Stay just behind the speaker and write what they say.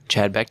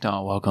Chad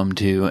Beightol, welcome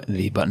to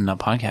the Button Up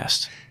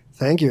Podcast.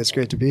 Thank you. It's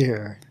great to be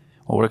here.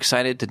 Well, we're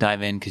excited to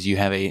dive in because you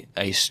have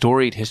a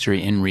storied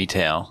history in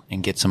retail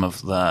and get some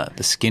of the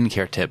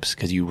skincare tips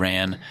because you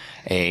ran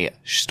a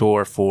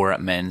store for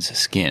men's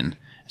skin.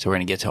 So we're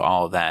going to get to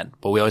all of that.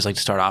 But we always like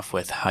to start off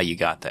with how you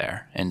got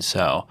there. And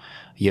so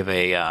you have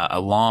a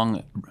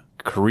long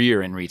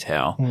career in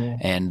retail.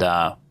 And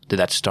did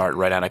that start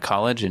right out of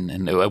college?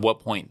 And at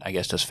what point, I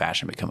guess, does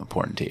fashion become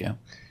important to you?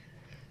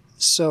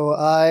 So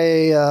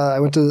I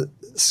went to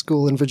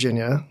school in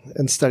Virginia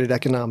and studied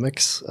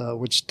economics,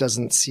 which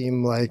doesn't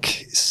seem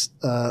like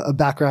a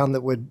background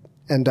that would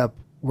end up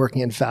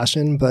working in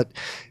fashion. But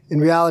in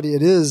reality,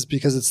 it is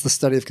because it's the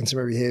study of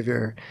consumer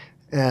behavior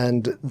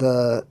and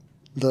the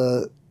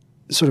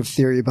sort of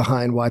theory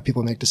behind why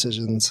people make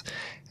decisions.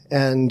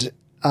 And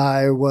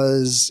I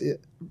was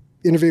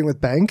interviewing with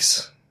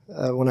banks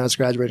when I was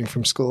graduating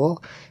from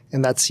school,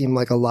 and that seemed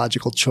like a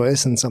logical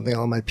choice and something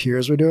all my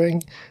peers were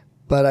doing.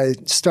 But I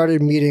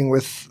started meeting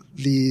with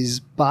these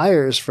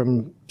buyers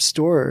from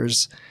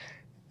stores,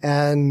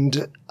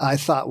 and I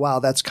thought, wow,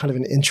 that's kind of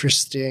an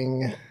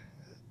interesting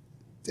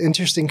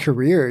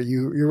career.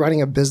 You're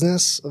running a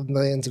business of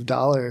millions of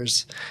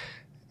dollars,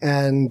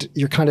 and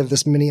you're kind of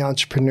this mini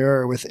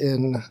entrepreneur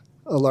within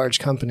a large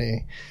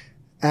company.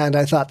 And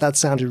I thought that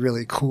sounded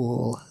really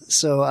cool.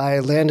 So I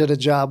landed a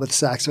job with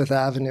Saks Fifth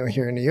Avenue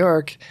here in New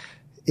York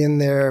in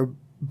their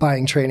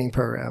buying training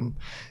program.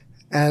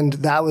 And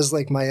that was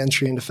like my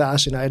entry into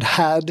fashion. I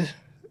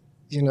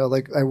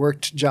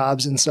worked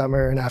jobs in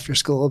summer and after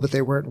school, but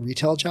they weren't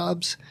retail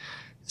jobs.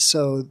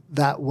 So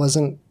it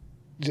wasn't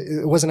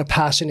a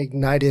passion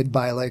ignited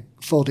by like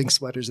folding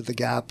sweaters at the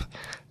Gap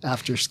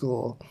after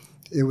school.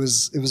 It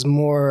was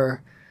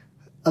more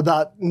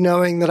about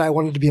knowing that I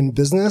wanted to be in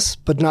business,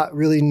 but not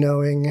really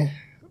knowing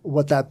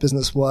what that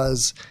business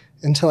was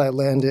until I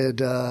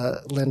landed a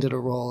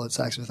role at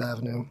Saks Fifth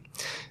Avenue.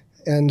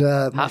 And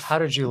how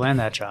did you land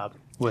that job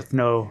with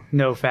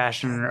no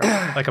fashion or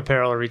like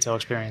apparel or retail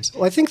experience?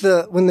 Well, I think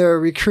when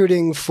they're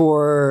recruiting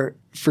for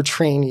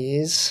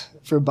trainees,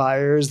 for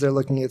buyers, they're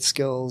looking at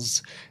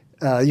skills.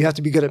 You have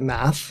to be good at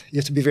math. You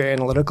have to be very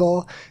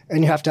analytical,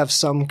 and you have to have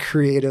some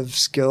creative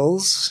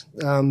skills.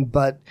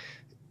 But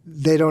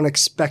they don't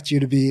expect you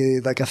to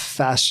be like a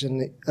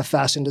fashion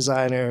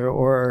designer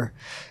or,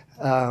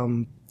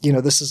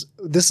 this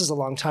is a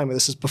long time.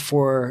 This is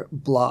before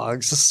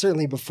blogs. This is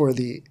certainly before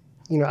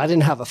I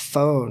didn't have a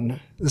phone.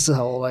 This is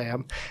how old I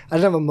am. I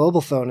didn't have a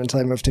mobile phone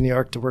until I moved to New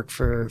York to work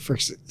for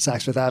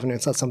Saks Fifth Avenue.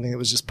 It's not something that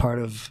was just part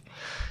of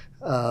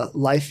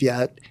life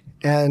yet.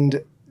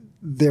 And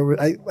there were,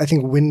 I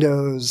think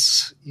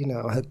Windows,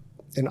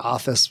 an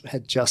Office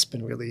had just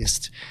been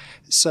released.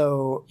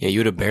 So yeah, you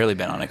would have barely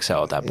been on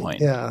Excel at that point.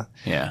 Yeah.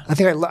 I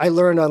think I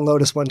learned on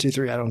Lotus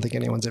 1-2-3. I don't think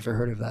anyone's ever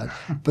heard of that,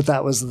 but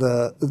that was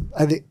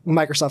I think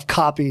Microsoft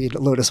copied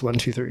Lotus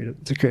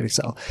 1-2-3 to create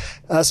Excel.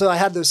 So I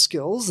had those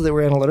skills that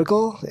were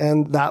analytical,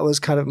 and that was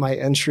kind of my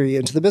entry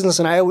into the business.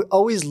 And I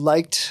always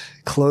liked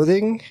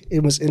clothing.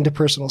 It was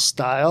interpersonal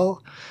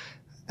style,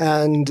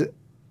 and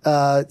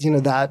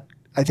that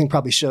I think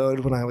probably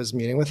showed when I was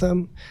meeting with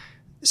them.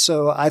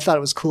 So I thought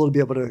it was cool to be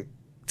able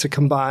to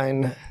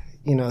combine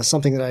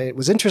something that I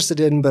was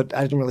interested in, but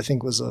I didn't really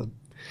think was a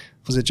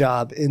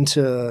job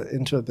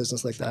into a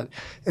business like that.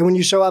 And when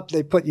you show up,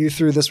 they put you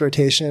through this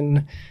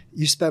rotation.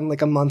 You spend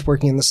like a month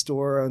working in the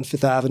store on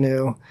Fifth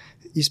Avenue.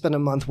 You spend a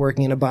month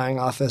working in a buying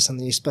office, and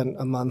then you spend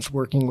a month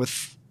working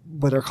with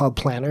what are called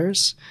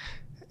planners.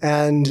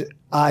 And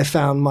I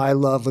found my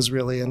love was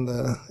really in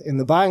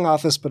the buying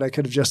office, but I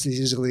could have just as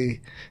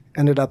easily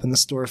ended up in the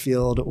store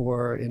field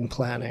or in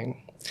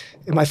planning.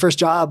 And my first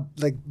job,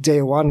 like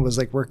day one, was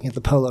like working at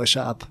the polo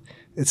shop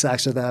at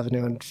Saks Fifth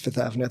Avenue and Fifth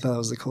Avenue. I thought that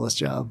was the coolest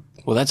job.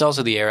 Well, that's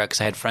also the era,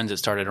 because I had friends that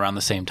started around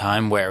the same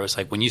time, where it was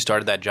like when you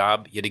started that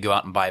job, you had to go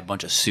out and buy a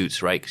bunch of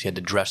suits, right? Because you had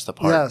to dress the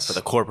part for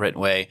the corporate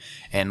way.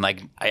 And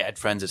like I had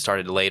friends that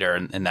started later,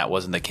 and that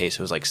wasn't the case.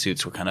 It was like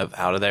suits were kind of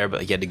out of there,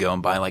 but you had to go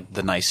and buy like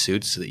the nice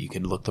suits so that you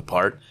could look the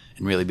part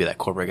and really be that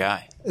corporate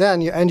guy. Yeah,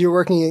 and you're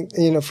working,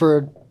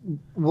 for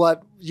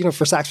what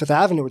for Saks Fifth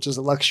Avenue, which is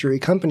a luxury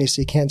company,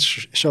 so you can't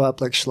show up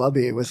like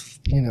schlubby with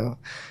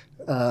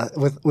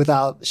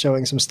without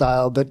showing some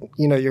style, but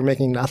you're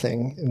making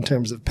nothing in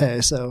terms of pay,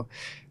 so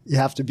you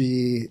have to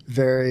be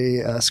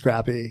very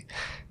scrappy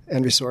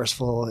and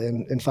resourceful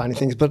in finding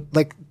things. But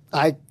like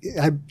I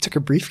took a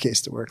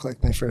briefcase to work,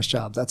 like my first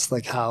job. That's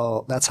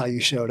how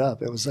you showed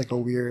up. It was like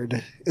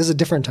it was a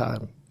different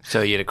time.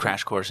 So you had a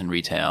crash course in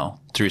retail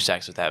through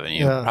Saks Fifth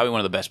Avenue. Yeah. Probably one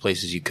of the best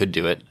places you could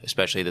do it,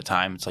 especially at the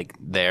time. It's like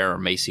there or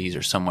Macy's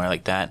or somewhere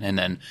like that. And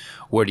then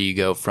where do you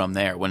go from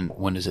there?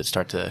 When does it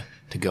start to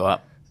go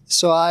up?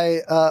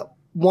 So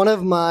one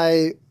of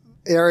my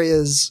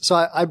areas,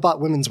 so I bought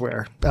women's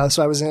wear.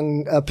 So I was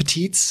in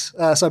petites.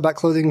 So I bought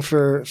clothing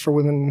for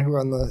women who are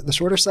on the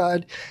shorter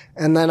side.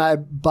 And then I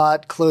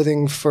bought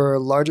clothing for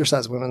larger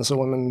size women, so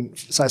women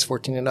size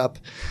 14 and up.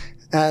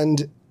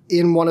 And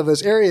in one of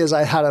those areas,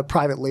 I had a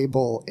private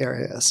label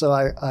area. So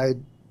I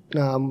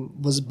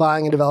was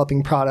buying and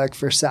developing product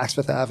for Saks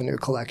Fifth Avenue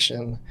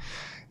collection.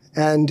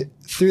 And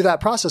through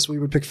that process, we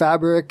would pick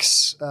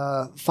fabrics,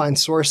 find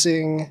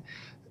sourcing,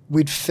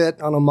 we'd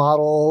fit on a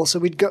model. So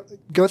we'd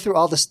go through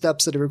all the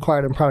steps that are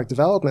required in product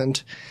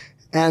development.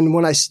 And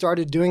when I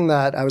started doing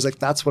that, I was like,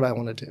 that's what I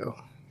want to do.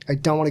 I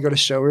don't want to go to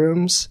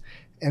showrooms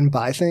and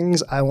buy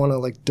things. I want to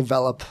like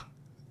develop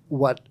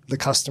what the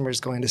customer is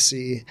going to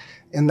see.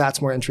 And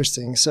that's more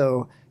interesting.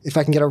 So if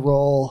I can get a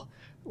role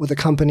with a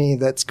company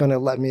that's going to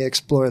let me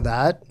explore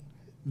that,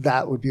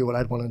 that would be what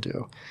I'd want to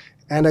do.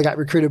 And I got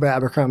recruited by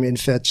Abercrombie &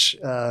 Fitch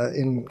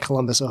in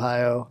Columbus,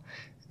 Ohio.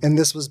 And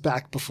this was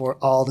back before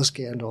all the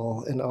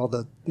scandal and all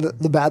the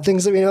bad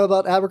things that we know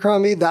about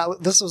Abercrombie.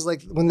 This was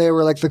like when they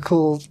were like the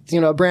cool,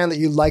 brand that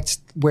you liked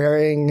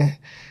wearing.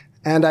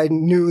 And I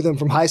knew them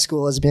from high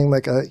school as being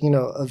like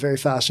a very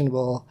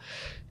fashionable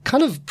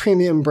kind of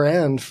premium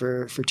brand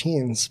for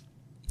teens.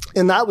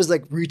 And that was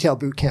like retail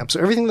boot camp. So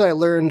everything that I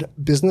learned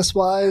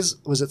business-wise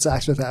was at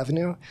Saks Fifth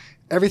Avenue.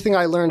 Everything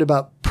I learned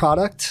about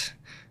product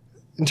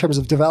in terms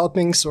of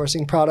developing,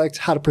 sourcing product,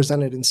 how to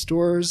present it in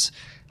stores,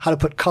 how to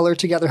put color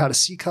together, how to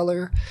see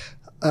color,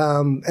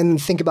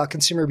 and think about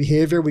consumer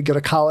behavior. We'd go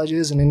to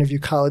colleges and interview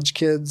college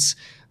kids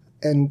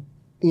and,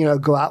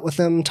 go out with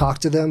them, talk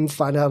to them,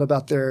 find out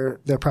about their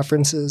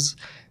preferences.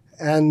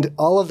 And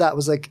all of that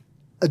was like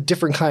a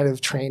different kind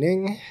of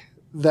training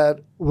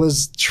that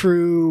was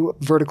true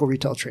vertical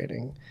retail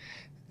training.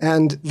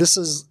 And this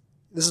is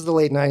the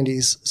late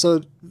 90s.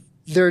 So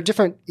there are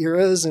different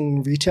eras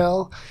in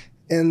retail.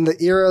 And the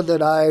era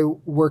that I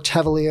worked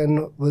heavily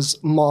in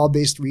was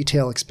mall-based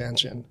retail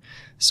expansion.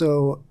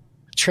 So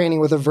training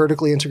with a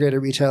vertically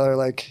integrated retailer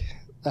like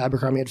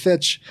Abercrombie &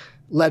 Fitch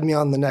led me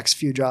on the next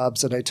few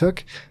jobs that I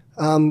took.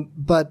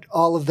 But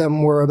all of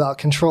them were about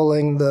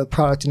controlling the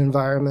product and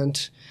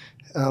environment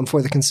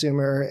for the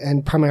consumer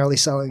and primarily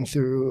selling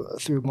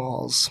through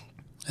malls.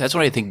 That's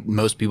what I think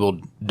most people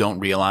don't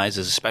realize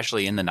is,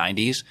 especially in the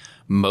 90s,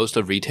 most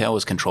of retail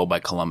was controlled by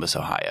Columbus,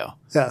 Ohio.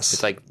 Yes.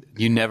 It's like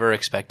you never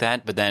expect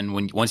that, but then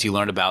once you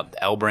learned about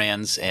L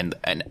Brands and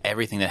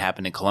everything that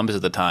happened in Columbus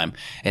at the time,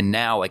 and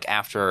now like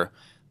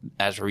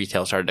as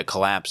retail started to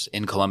collapse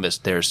in Columbus,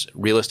 there's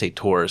real estate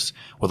tours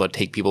where they'll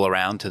take people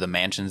around to the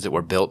mansions that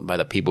were built by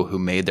the people who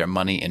made their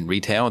money in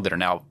retail that are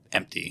now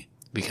empty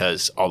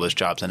because all those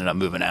jobs ended up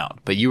moving out.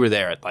 But you were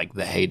there at like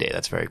the heyday.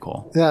 That's very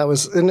cool. Yeah, it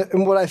was.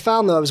 And what I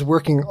found though, I was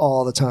working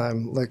all the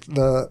time. Like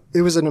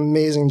it was an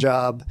amazing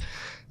job.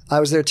 I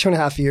was there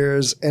 2.5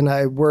 years and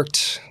I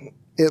worked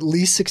at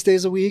least 6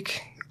 days a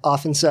week,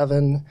 often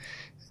 7.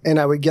 And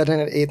I would get in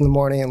at 8 in the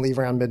morning and leave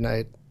around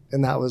midnight.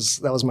 And that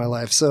was my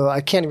life. So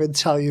I can't even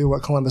tell you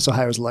what Columbus,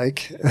 Ohio is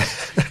like.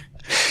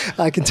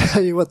 I can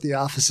tell you what the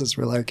offices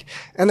were like.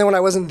 And then when I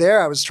wasn't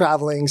there, I was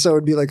traveling. So it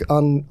would be like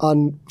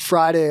on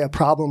Friday, a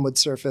problem would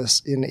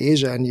surface in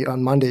Asia. And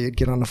on Monday, you'd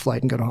get on a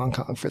flight and go to Hong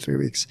Kong for 3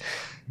 weeks.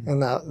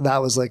 And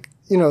that was like,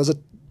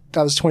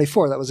 I was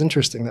 24. That was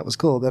interesting. That was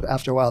cool. But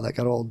after a while, that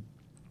got old.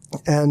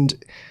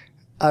 And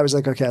I was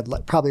like, okay,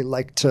 I'd probably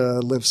like to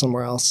live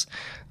somewhere else.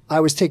 I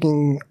was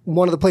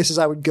one of the places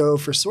I would go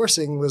for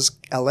sourcing was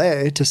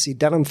LA to see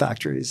denim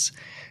factories.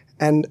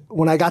 And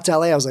when I got to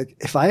LA, I was like,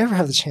 if I ever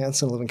have the chance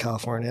to live in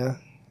California,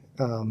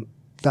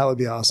 that would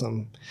be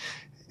awesome.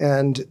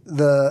 And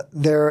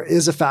there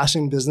is a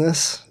fashion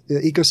business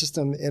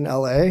ecosystem in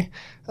LA,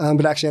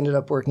 but actually ended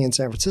up working in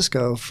San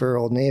Francisco for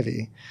Old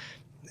Navy.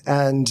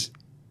 And,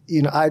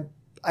 I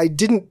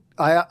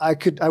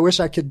wish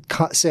I could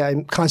say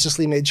I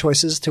consciously made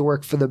choices to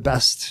work for the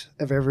best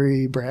of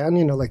every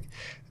brand, like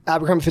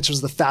Abercrombie & Fitch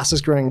was the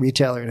fastest growing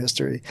retailer in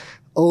history.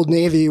 Old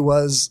Navy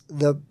was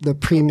the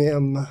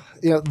premium,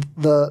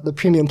 the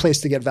premium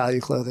place to get value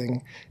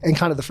clothing and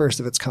kind of the first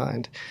of its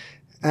kind.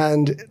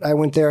 And I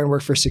went there and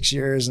worked for 6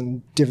 years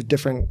and did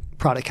different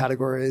product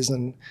categories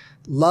and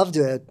loved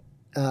it.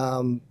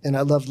 And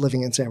I loved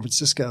living in San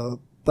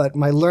Francisco. But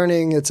my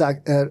learning at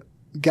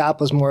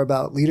Gap was more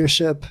about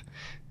leadership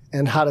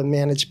and how to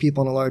manage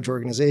people in a large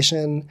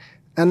organization.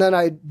 And then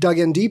I dug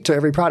in deep to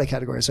every product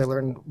category. So I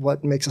learned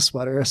what makes a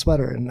sweater,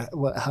 and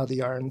how the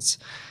yarns,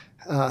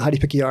 how do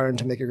you pick a yarn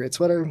to make a great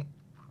sweater,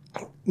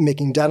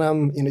 making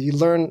denim. You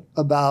learn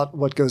about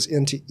what goes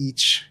into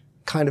each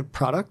kind of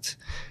product.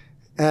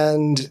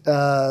 And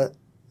I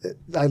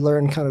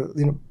learned kind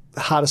of,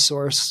 how to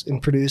source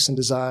and produce and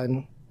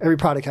design every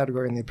product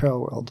category in the apparel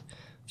world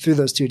through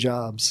those 2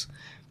 jobs.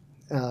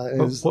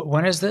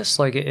 When is this?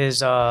 Like,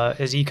 is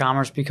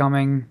e-commerce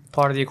becoming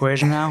part of the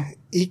equation now?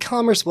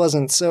 E-commerce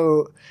wasn't.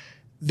 So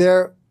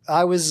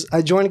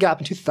I joined Gap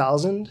in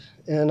 2000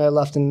 and I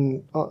left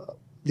in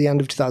the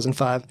end of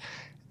 2005.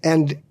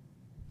 And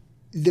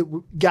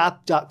the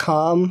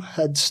Gap.com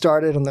had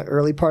started on the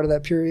early part of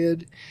that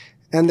period.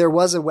 And there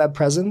was a web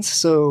presence.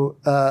 So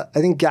I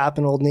think Gap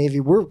and Old Navy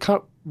were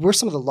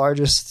some of the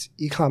largest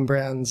e-com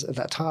brands at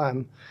that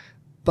time.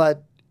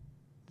 But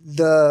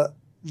the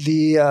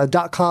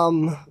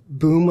 .com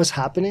boom was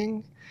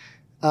happening.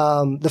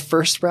 The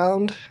first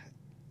round.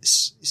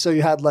 So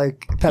you had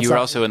like Pets. You were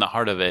also in the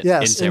heart of it.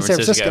 Yes, in San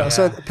Francisco. Yeah.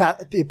 So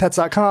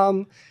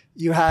Pets.com,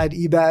 you had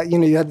eBay,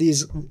 you had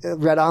these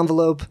red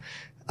envelope.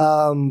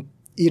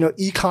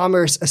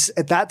 e-commerce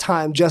at that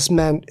time just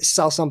meant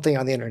sell something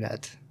on the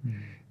internet.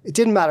 It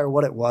didn't matter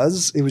what it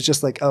was. It was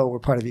just like, oh, we're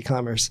part of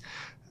e-commerce.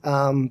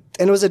 And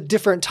it was a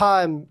different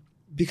time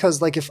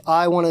because like if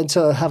I wanted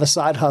to have a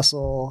side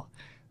hustle,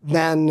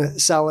 then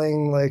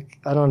selling like,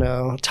 I don't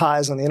know,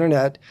 ties on the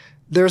internet,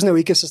 there's no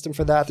ecosystem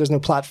for that. There's no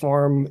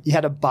platform. You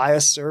had to buy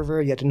a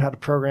server. You had to know how to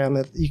program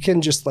it. You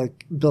can just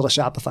like build a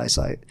Shopify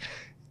site.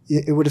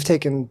 It would have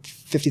taken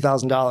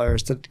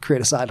 $50,000 to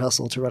create a side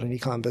hustle to run an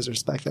e-com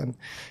business back then.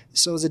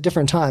 So it was a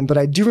different time. But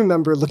I do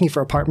remember looking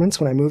for apartments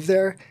when I moved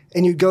there,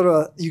 and you go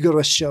to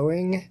a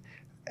showing,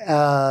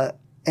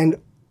 and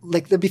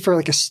like there'd be for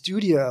like a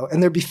studio,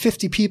 and there'd be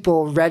 50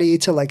 people ready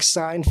to like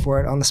sign for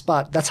it on the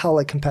spot. That's how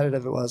like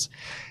competitive it was.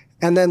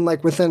 And then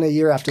like within a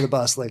year after the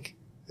bust, like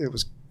it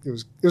was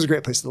a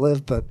great place to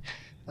live, but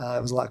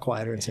it was a lot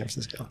quieter in San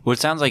Francisco. Well, it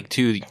sounds like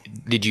too,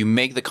 did you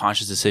make the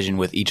conscious decision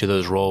with each of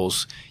those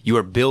roles? You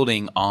were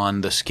building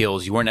on the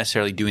skills. You weren't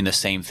necessarily doing the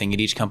same thing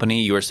at each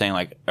company. You were saying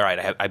like, all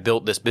right, I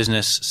built this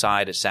business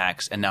side at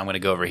Saks, and now I'm going to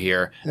go over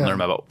here and learn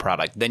about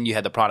product. Then you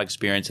had the product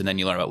experience, and then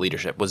you learn about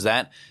leadership. Was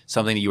that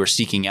something that you were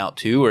seeking out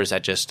too, or is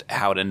that just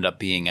how it ended up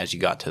being as you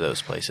got to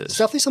those places? It's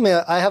definitely something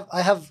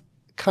I have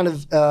kind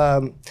of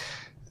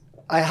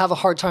I have a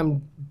hard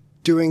time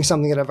doing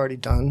something that I've already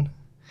done.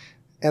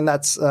 And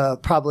that's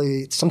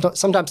probably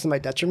sometimes to my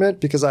detriment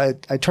because I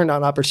turn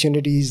down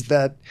opportunities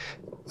that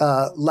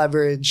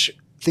leverage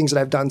things that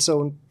I've done. So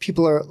when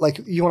people are like,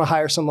 you want to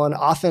hire someone,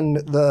 often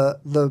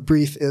the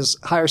brief is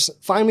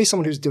find me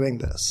someone who's doing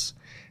this.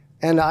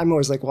 And I'm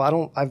always like,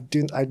 well, I've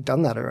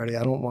done that already.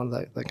 I don't want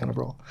that kind of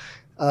role.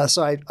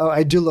 So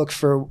I do look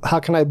for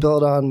how can I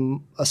build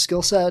on a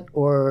skill set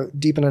or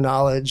deepen my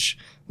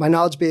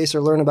knowledge base,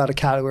 or learn about a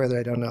category that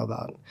I don't know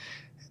about.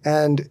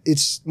 And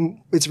it's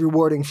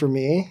rewarding for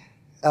me.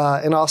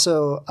 And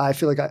also, I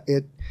feel like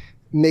it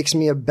makes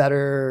me a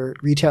better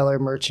retailer,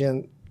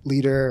 merchant,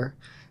 leader,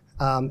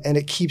 and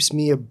it keeps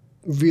me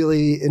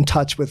really in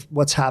touch with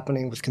what's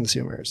happening with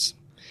consumers.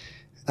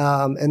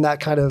 And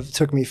that kind of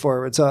took me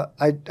forward. So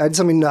I did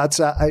something nuts.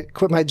 I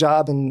quit my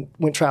job and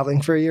went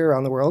traveling for a year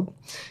around the world.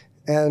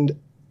 And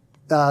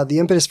the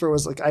impetus for it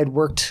was like I had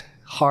worked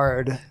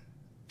hard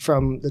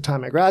from the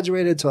time I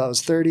graduated till I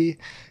was 30.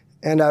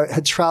 And I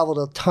had traveled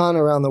a ton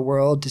around the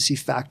world to see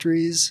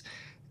factories.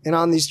 And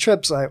on these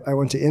trips, I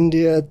went to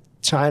India,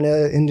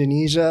 China,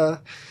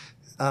 Indonesia,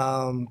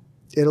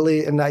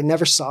 Italy, and I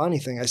never saw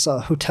anything. I saw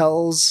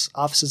hotels,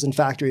 offices, and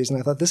factories, and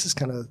I thought, this is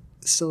kind of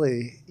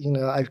silly.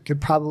 I could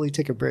probably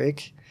take a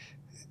break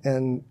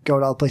and go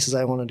to all the places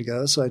I wanted to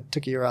go. So I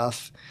took a year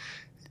off.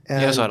 And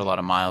you also had a lot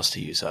of miles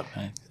to use up,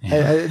 right?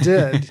 I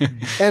did.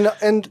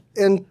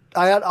 And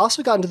I had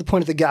also gotten to the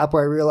point at the Gap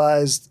where I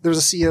realized there was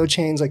a CEO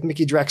change, like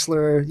Mickey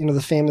Drexler,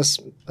 the famous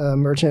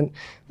merchant,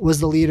 was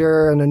the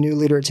leader, and a new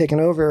leader had taken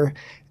over.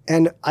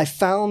 And I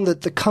found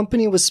that the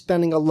company was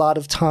spending a lot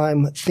of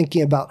time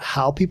thinking about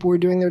how people were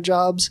doing their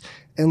jobs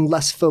and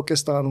less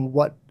focused on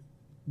what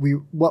we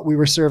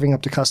were serving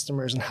up to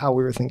customers and how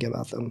we were thinking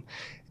about them.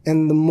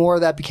 And the more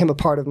that became a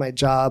part of my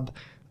job,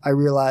 I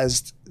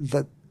realized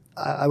that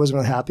I wasn't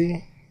really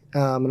happy,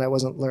 and I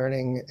wasn't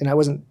learning, and I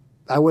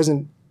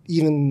wasn't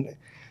even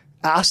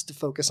asked to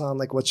focus on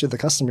like what should we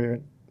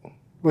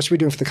be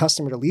doing for the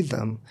customer to lead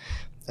them.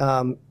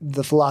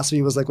 The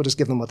philosophy was like, we'll just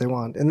give them what they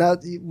want. And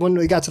that when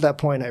we got to that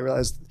point, I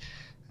realized,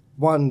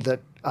 one, that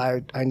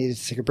I needed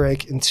to take a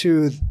break, and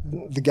two,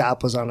 the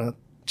Gap was on a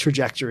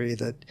trajectory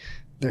that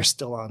they're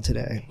still on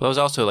today. Well, it was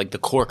also like the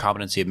core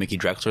competency of Mickey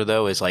Drexler,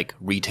 though, is like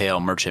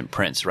retail merchant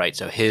prints, right?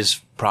 So his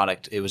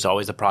product, it was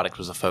always the product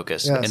was the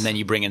focus. Yes. And then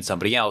you bring in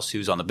somebody else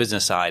who's on the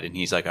business side, and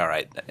he's like, all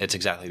right, it's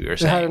exactly what you were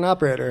saying. They had an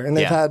operator, and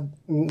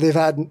they've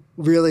had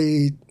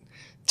really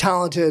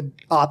talented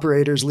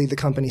operators lead the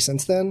company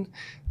since then,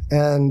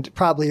 and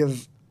probably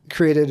have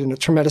created a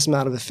tremendous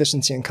amount of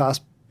efficiency and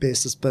cost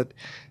basis, but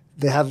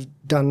they have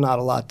done not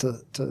a lot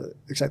to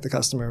excite the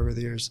customer over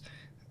the years.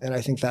 And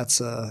I think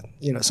that's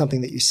something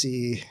that you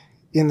see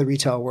in the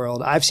retail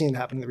world. I've seen it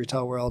happen in the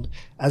retail world.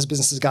 As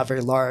businesses got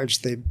very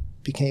large, they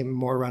became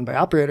more run by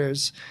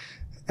operators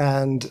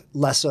and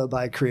less so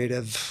by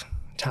creative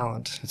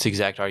talent. It's the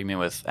exact argument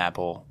with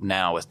Apple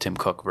now with Tim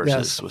Cook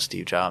versus with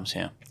Steve Jobs.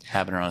 Yeah,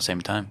 happened around the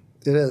same time.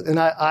 It is, and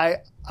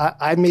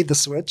I made the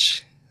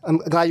switch. I'm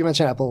glad you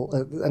mentioned Apple,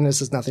 and this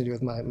has nothing to do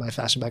with my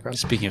fashion background.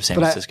 Speaking of San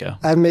Francisco,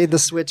 I made the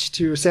switch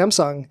to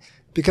Samsung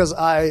because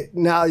I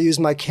now use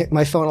my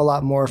phone a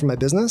lot more for my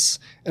business,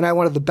 and I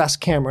wanted the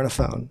best camera in a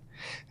phone.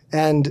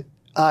 And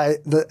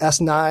the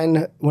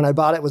S9, when I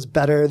bought it, was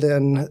better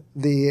than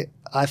the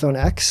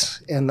iPhone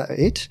X and the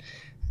 8.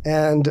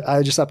 And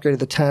I just upgraded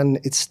the 10.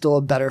 It's still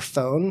a better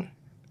phone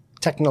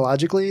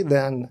technologically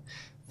than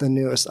the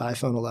newest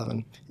iPhone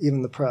 11,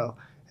 even the Pro.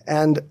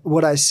 And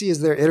what I see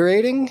is they're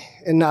iterating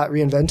and not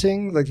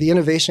reinventing. Like the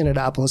innovation at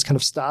Apple has kind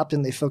of stopped,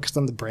 and they focused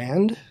on the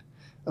brand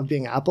of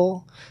being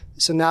Apple.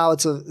 So now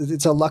it's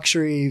a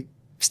luxury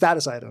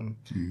status item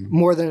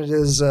more than it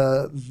is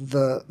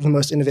the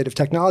most innovative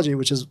technology,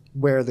 which is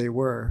where they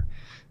were.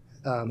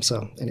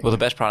 Anyway. Well, the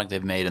best product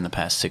they've made in the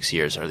past 6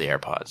 years are the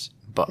AirPods.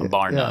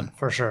 bar none.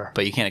 For sure.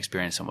 But you can't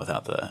experience them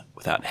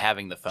without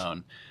having the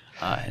phone.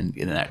 And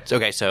that.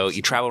 Okay, so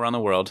you travel around the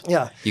world.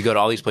 Yeah. You go to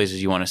all these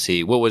places you want to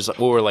see. What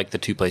were like the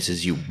two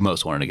places you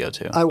most wanted to go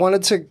to?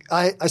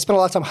 I spent a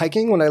lot of time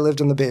hiking when I lived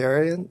in the Bay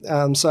Area.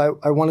 So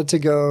I wanted to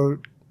go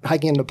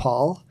hiking in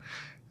Nepal.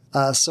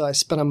 So I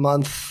spent a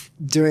month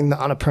doing the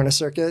Annapurna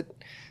circuit.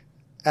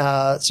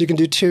 So you can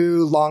do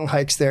 2 long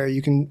hikes there.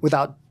 You can,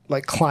 without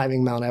like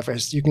climbing Mount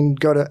Everest, you can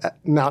go to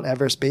Mount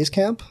Everest Base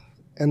Camp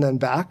and then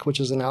back, which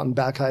is an out and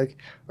back hike,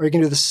 or you can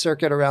do the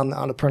circuit around the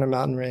Annapurna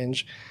mountain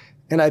range.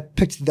 And I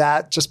picked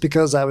that just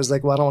because I was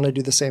like, well, I don't want to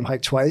do the same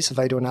hike twice. If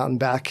I do an out and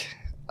back,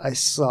 I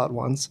saw it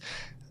once.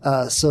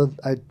 So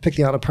I picked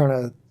the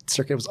Annapurna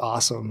circuit. It was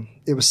awesome.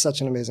 It was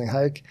such an amazing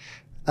hike.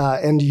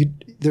 And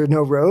there are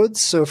no roads.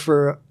 So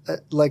for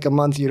like a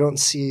month, you don't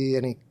see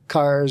any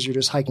cars. You're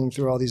just hiking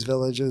through all these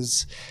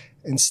villages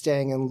and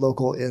staying in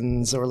local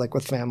inns or like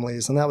with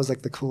families. And that was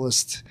like the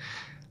coolest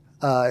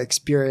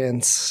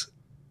experience.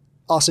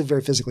 Also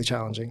very physically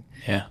challenging.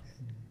 Yeah.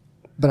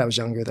 But I was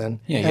younger then.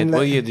 Yeah,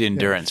 you had the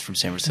endurance from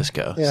San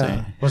Francisco.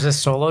 Yeah. So. Was this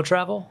solo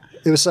travel?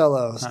 It was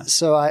solo.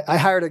 So I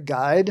hired a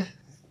guide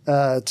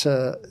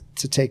to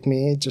take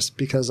me just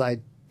because I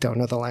don't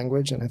know the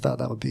language, and I thought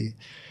that would be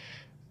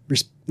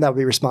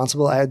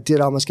responsible. I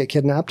did almost get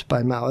kidnapped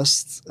by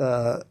Maoists,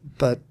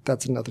 but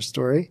that's another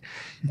story.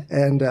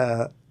 And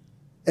then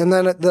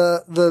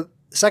the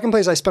second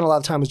place I spent a lot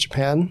of time was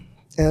Japan,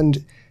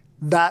 and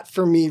that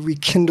for me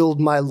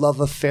rekindled my love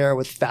affair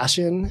with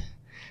fashion.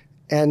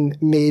 And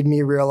made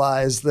me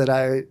realize that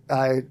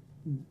I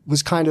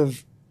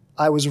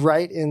was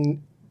right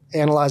in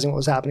analyzing what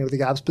was happening with the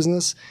Gap's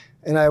business,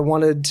 and I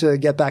wanted to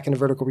get back into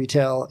vertical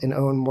retail and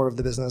own more of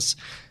the business.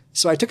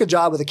 So I took a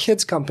job with a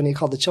kids company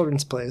called The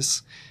Children's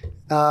Place.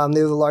 They were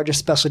the largest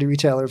specialty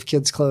retailer of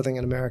kids clothing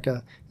in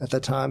America at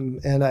that time,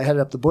 and I headed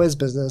up the boys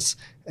business.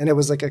 And it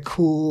was like a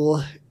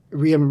cool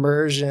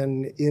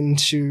reimmersion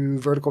into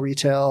vertical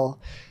retail,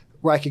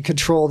 where I could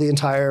control the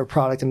entire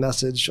product and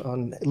message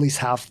on at least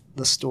half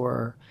the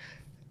store.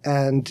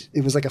 And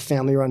it was like a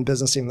family-run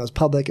business, even though it was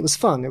public. It was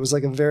fun. It was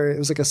like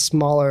a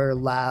smaller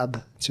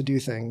lab to do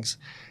things.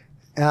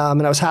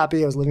 And I was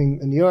happy. I was living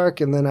in New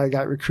York, and then I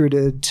got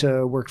recruited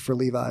to work for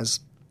Levi's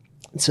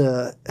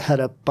to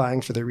head up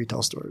buying for their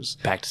retail stores.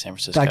 Back to San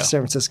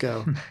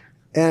Francisco.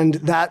 And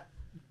that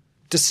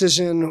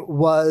decision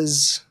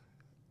was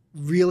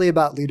really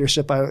about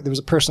leadership. There was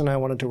a person I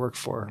wanted to work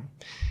for.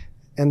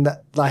 And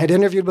I had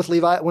interviewed with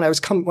Levi when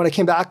I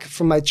came back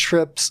from my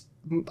trips.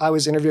 I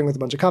was interviewing with a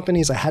bunch of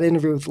companies. I had an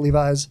interview with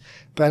Levi's,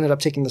 but I ended up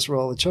taking this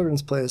role with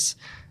Children's Place.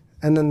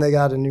 And then they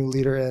got a new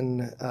leader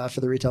in for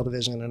the retail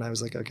division, and I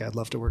was like, okay, I'd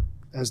love to work.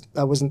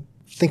 I wasn't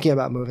thinking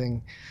about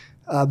moving,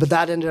 but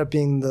that ended up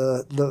being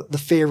the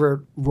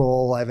favorite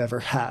role I've ever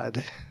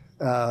had.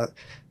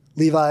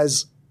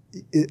 Levi's,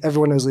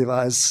 everyone knows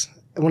Levi's.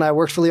 When I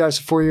worked for Levi's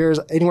for 4 years,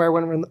 anywhere I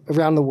went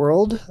around the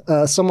world,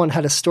 someone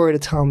had a story to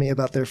tell me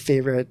about their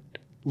favorite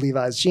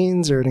Levi's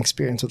jeans or an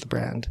experience with the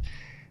brand.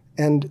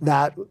 And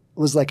that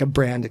was like a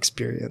brand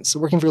experience. So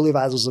working for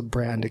Levi's was a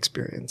brand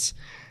experience.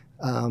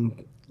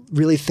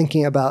 Really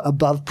thinking about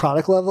above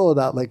product level,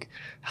 about like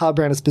how a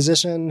brand is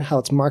positioned, how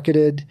it's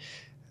marketed,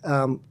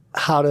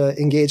 how to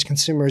engage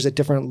consumers at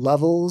different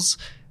levels.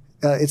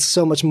 It's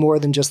so much more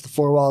than just the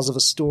 4 walls of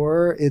a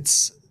store.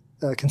 It's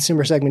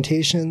consumer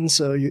segmentation.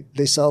 So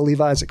they sell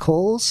Levi's at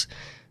Kohl's,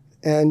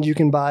 and you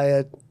can buy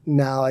it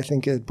now, I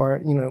think, at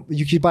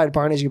you could buy it at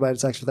Barney's, you can buy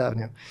it at Saks Fifth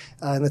Avenue,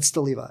 and it's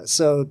still Levi's.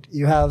 So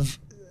you have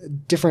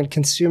different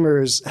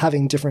consumers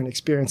having different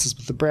experiences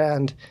with the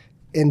brand,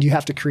 and you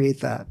have to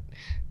create that.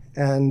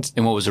 And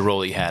what was the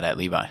role you had at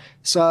Levi?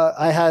 So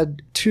I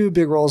had 2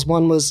 big roles.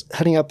 One was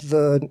heading up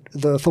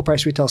the full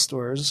price retail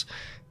stores,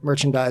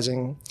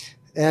 merchandising,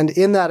 and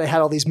in that I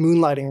had all these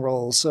moonlighting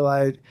roles. So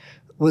I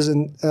was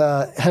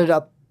headed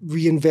up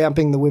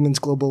revamping the women's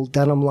global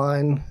denim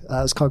line. It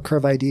was called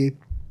Curve ID.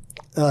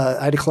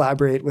 I had to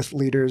collaborate with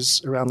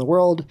leaders around the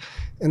world,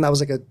 and that was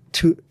like a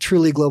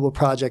truly global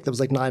project that was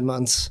like 9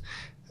 months,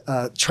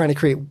 trying to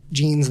create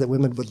jeans that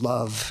women would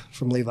love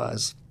from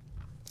Levi's.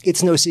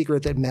 It's no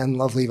secret that men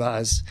love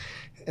Levi's,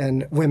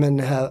 and women,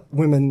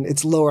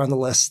 it's lower on the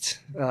list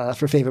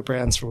for favorite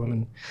brands for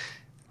women.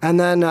 And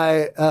then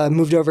I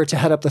moved over to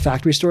head up the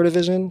factory store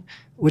division,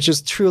 which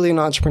is truly an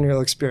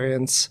entrepreneurial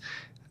experience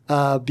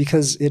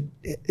because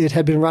it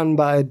had been run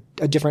by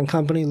a different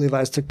company.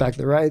 Levi's took back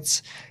the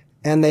rights.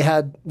 And they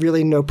had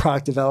really no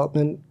product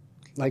development,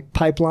 like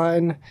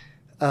pipeline,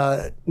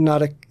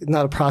 not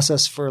a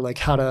process for like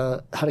how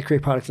to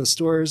create product for the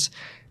stores.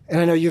 And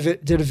I know you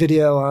did a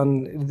video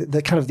on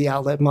the kind of the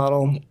outlet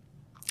model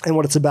and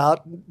what it's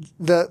about.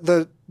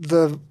 The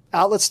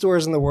outlet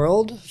stores in the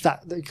world,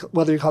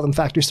 whether you call them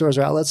factory stores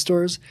or outlet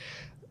stores,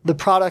 the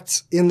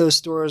products in those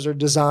stores are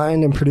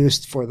designed and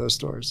produced for those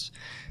stores.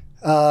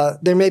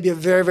 There may be a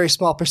very, very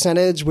small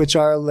percentage which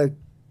are like,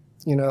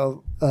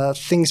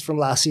 things from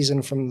last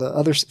season from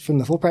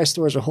the full price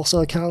stores or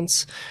wholesale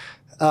accounts.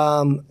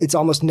 It's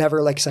almost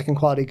never like second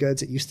quality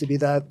goods. It used to be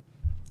that,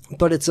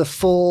 but it's a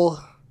full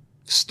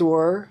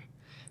store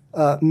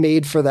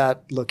made for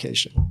that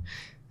location.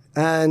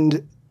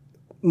 And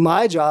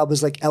my job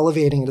was like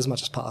elevating it as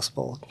much as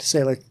possible to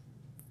say like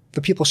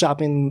the people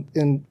shopping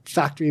in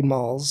factory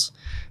malls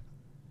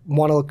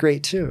want to look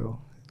great too.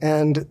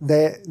 And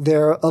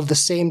they're of the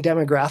same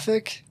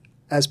demographic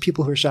as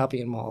people who are shopping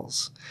in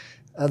malls.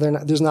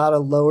 There's not a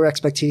lower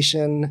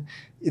expectation.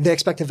 They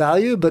expect a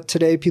value, but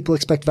today people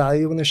expect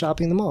value when they're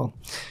shopping in the mall.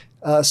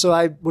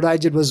 So what I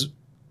did was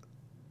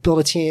build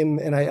a team,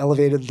 and I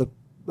elevated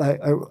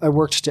I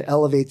worked to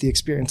elevate the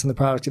experience and the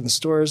product in the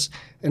stores.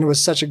 And it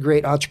was such a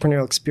great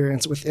entrepreneurial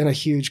experience within a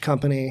huge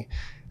company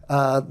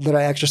that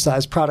I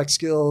exercised product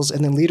skills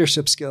and then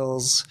leadership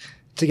skills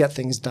to get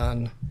things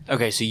done.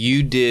 Okay, so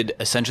you did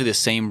essentially the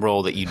same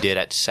role that you did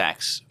at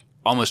Saks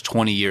almost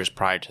 20 years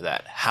prior to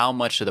that. How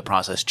much did the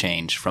process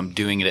change from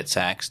doing it at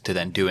Saks to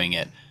then doing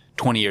it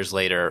 20 years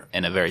later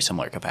in a very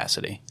similar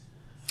capacity?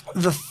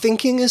 The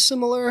thinking is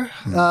similar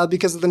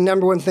because the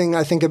number one thing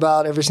I think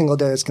about every single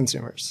day is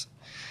consumers.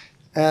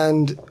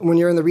 And when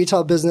you're in the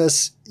retail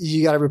business,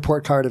 you got a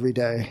report card every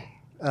day.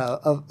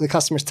 The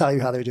customers tell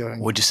you how they're doing.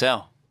 What'd you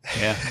sell?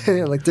 Yeah.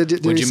 Like,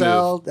 did you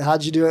sell?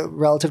 How'd you do it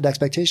relative to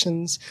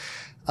expectations?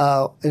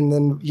 And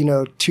then,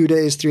 2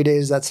 days, 3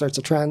 days, that starts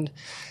a trend.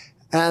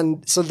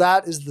 And so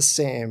that is the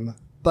same.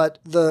 But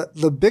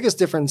the biggest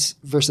difference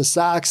versus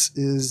Saks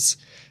is,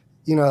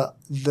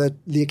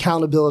 the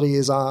accountability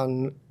is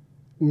on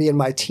me and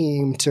my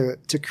team to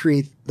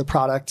create the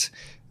product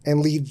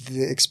and lead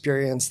the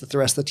experience that the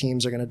rest of the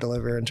teams are going to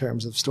deliver in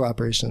terms of store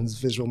operations,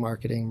 visual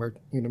marketing,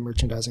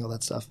 merchandising, all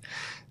that stuff.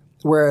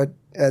 Where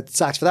at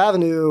Saks Fifth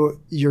Avenue,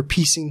 you're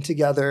piecing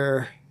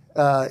together,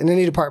 in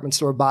any department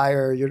store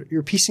buyer,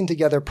 you're piecing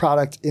together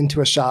product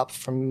into a shop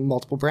from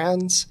multiple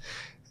brands.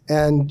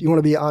 And you want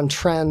to be on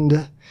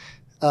trend,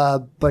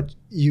 but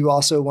you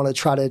also want to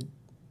try to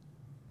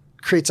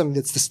create something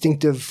that's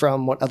distinctive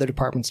from what other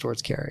department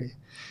stores carry.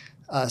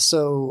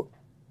 So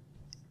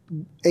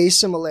a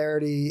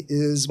similarity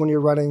is when you're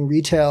running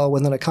retail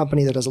within a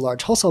company that has a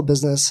large wholesale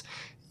business,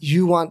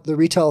 you want the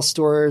retail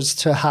stores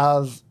to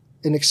have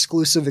an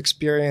exclusive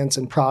experience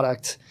and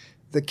product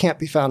that can't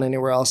be found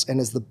anywhere else and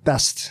is the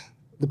best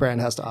the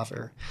brand has to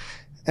offer.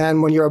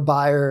 And when you're a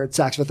buyer at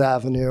Saks Fifth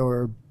Avenue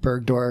or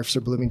Bergdorf's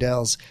or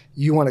Bloomingdale's,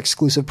 you want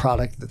exclusive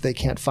product that they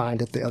can't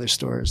find at the other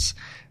stores.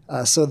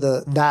 So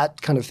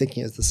that kind of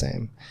thinking is the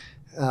same.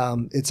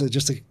 It's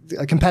just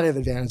a competitive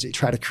advantage that you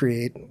try to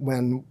create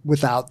when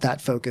without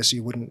that focus,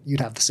 you'd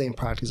have the same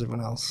product as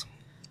everyone else.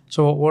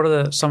 So what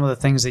are some of the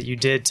things that you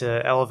did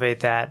to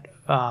elevate that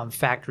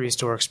factory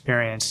store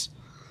experience?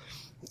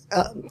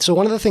 So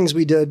one of the things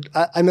we did,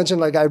 I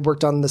mentioned I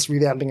worked on this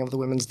revamping of the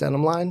women's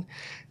denim line.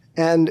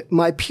 And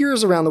my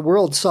peers around the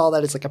world saw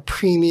that it's like a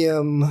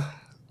premium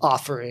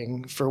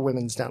offering for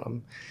women's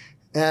denim.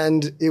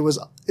 And it was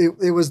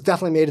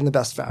definitely made in the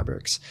best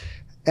fabrics.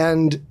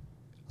 And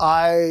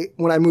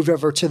when I moved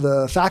over to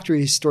the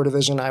factory store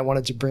division, I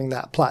wanted to bring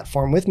that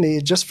platform with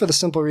me just for the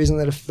simple reason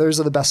that if those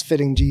are the best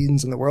fitting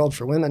jeans in the world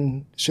for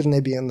women, shouldn't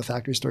they be in the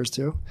factory stores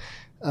too?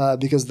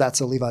 Because that's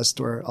a Levi's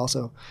store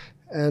also.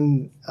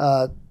 And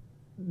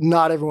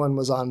not everyone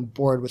was on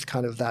board with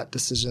kind of that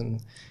decision.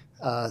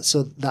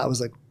 So that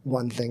was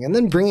one thing. And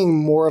then bringing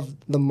more of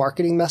the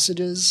marketing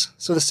messages.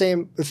 So the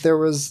same, if there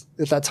was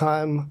at that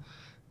time,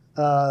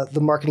 the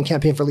marketing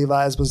campaign for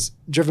Levi's was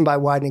driven by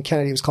Wieden and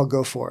Kennedy. It was called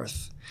Go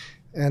Forth.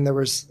 And there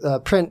was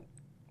print,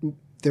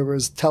 there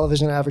was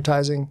television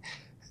advertising,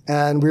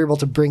 and we were able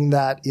to bring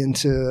that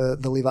into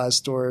the Levi's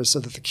stores so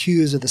that the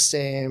cues are the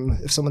same.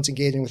 If someone's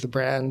engaging with the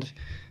brand,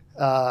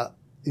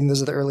 and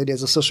those are the early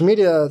days of social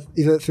media,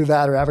 either through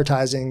that or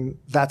advertising,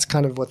 that's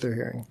kind of what they're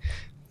hearing.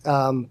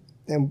 And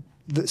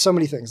so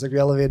many things. We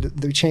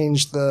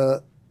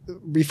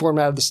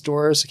reformatted the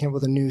stores, came up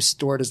with a new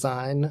store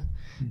design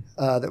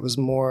that was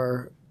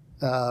more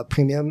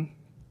premium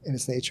in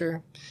its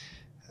nature.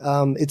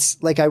 It's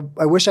I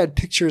wish I had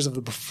pictures of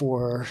the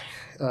before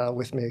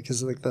with me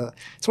because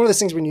it's one of those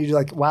things when you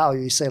do wow,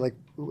 you say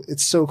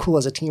it's so cool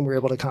as a team we're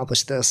able to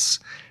accomplish this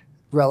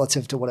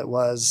relative to what it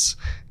was,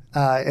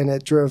 and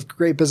it drove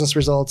great business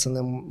results. And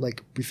then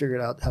we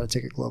figured out how to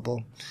take it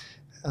global.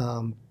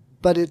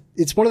 But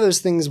it's one of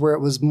those things where it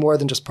was more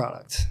than just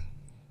product.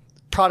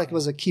 Product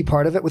was a key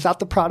part of it. Without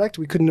the product,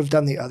 we couldn't have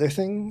done the other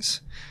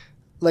things.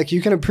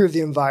 You can improve the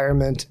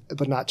environment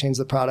but not change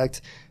the product.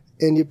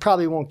 And you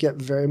probably won't get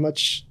very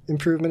much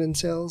improvement in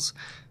sales.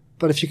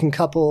 But if you can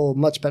couple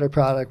much better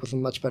product with a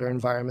much better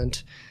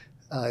environment,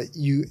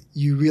 you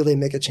really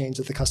make a change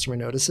that the customer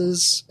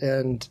notices,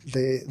 and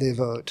they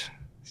vote.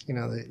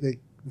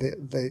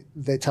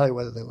 They tell you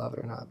whether they love it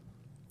or not.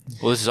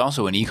 Well, this is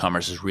also when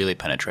e-commerce is really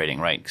penetrating,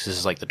 right? Because this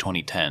is the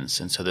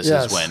 2010s. And so this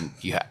Yes. is when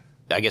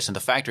I guess in the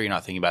factory, you're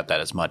not thinking about that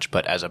as much,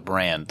 but as a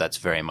brand, that's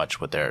very much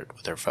what they're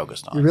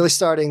focused on. You're really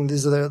starting.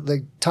 These are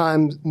the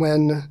times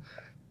when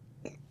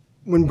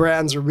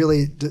brands are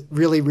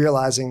really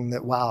realizing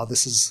that, wow,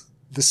 this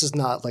is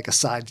not a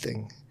side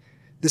thing.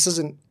 This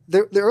isn't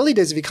the early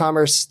days of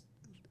e-commerce.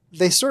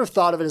 They sort of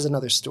thought of it as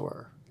another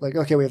store.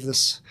 Okay, we have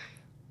this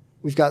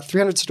we've got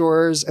 300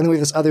 stores, and then we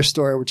have this other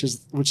store, which is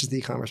the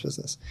e-commerce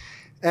business.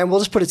 And we'll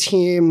just put a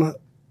team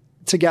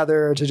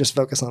together to just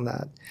focus on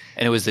that.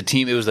 And it was the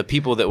team, it was the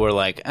people that were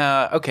like,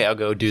 okay, I'll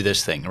go do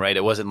this thing, right?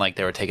 It wasn't like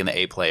they were taking the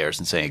A players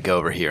and saying, go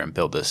over here and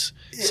build this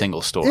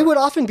single store. It would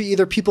often be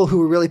either people who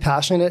were really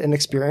passionate and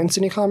experienced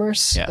in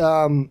e-commerce.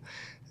 Yeah.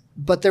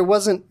 But there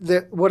wasn't,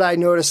 what I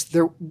noticed,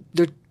 there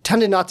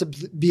tended not to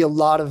be a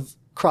lot of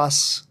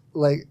cross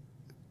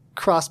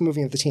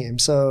moving of the team.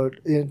 So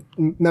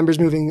members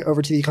moving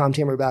over to the e-com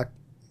team are back.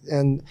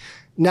 And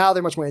now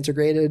they're much more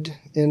integrated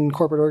in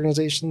corporate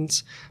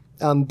organizations.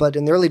 But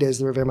in the early days,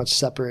 they were very much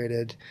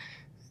separated.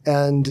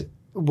 And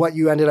what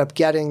you ended up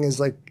getting is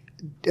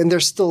and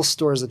there's still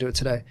stores that do it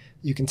today.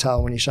 You can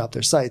tell when you shop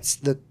their sites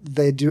that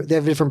they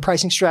have a different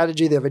pricing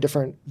strategy. They have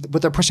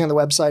what they're pushing on the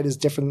website is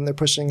different than they're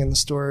pushing in the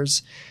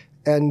stores.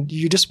 And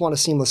you just want a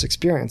seamless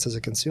experience as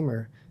a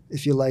consumer.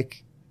 If you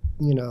like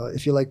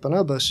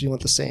Bonobos, you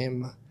want the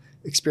same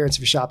experience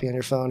if you're shopping on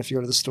your phone, if you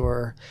go to the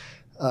store,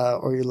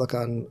 or you look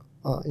on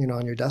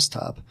your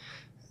desktop.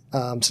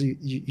 So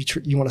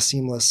you want a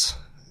seamless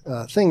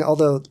thing.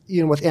 Although,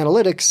 with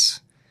analytics,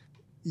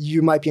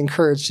 you might be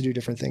encouraged to do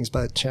different things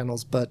by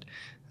channels, but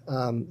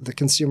the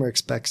consumer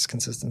expects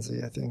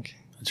consistency, I think.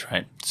 That's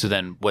right. So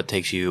then what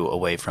takes you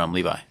away from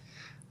Levi?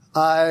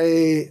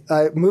 I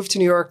moved to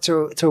New York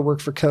to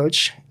work for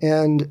Coach,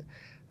 and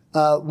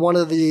one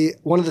of the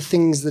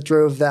things that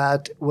drove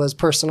that was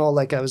personal.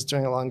 Like, I was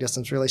doing a long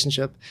distance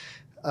relationship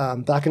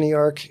back in New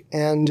York,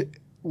 and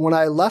when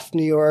I left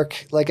New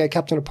York, I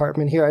kept an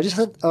apartment here. I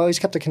always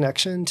kept a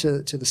connection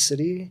to the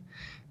city.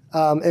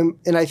 And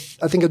I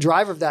think a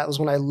driver of that was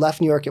when I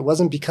left New York, it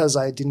wasn't because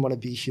I didn't want to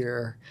be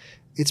here.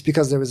 It's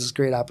because there was this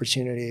great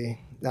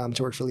opportunity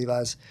to work for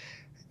Levi's.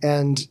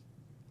 And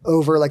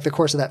over the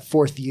course of that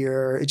fourth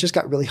year, it just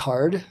got really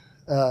hard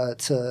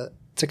to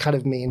kind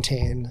of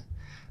maintain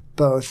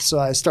both. So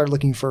I started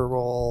looking for a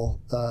role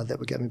that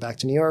would get me back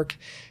to New York.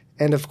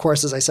 And of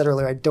course, as I said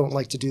earlier, I don't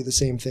like to do the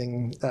same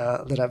thing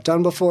that I've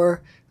done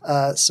before.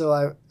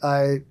 So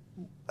I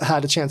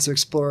had a chance to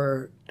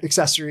explore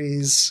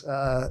accessories,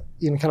 kind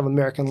of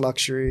American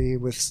luxury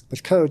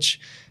with Coach.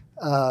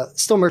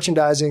 Still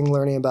merchandising,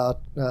 learning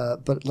about a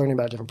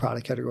different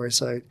product category.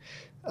 So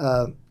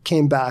I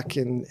came back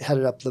and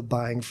headed up the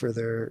buying for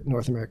their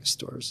North American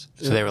stores.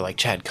 So they were like,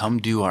 Chad, come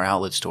do our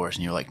outlet stores.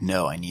 And you're like,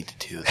 no, I need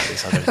to do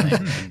this other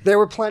thing. There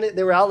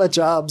were outlet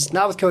jobs,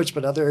 not with Coach,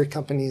 but other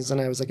companies.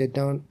 And I was like, I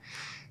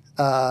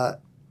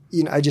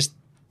just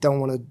don't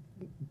want to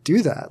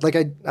do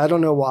that. I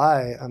don't know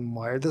why I'm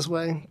wired this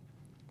way,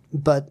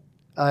 but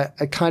I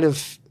kind of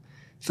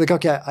feel like,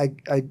 okay,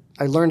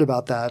 I learned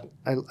about that.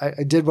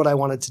 I did what I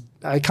wanted to.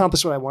 I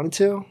accomplished what I wanted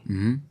to.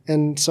 Mm-hmm.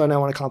 And so now I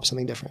want to accomplish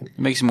something different. It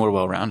makes you more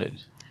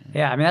well-rounded.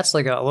 Yeah, I mean, that's a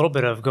little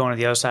bit of going to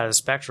the other side of the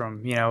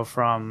spectrum,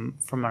 from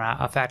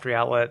a factory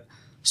outlet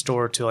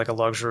store to a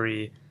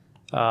luxury,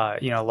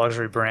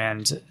 luxury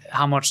brand.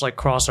 How much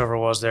crossover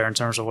was there in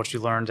terms of what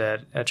you learned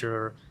at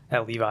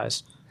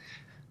Levi's?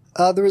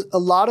 There was a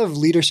lot of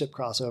leadership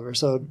crossover.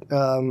 So,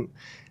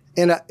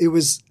 and it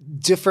was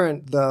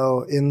different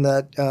though in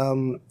that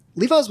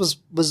Levi's was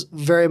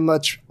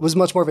much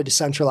more of a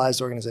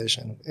decentralized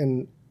organization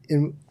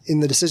in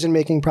the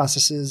decision-making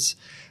processes.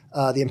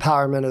 The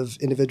empowerment of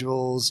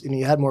individuals,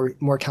 you had more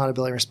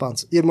accountability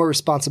and you had more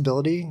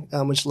responsibility,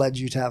 which led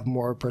you to have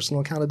more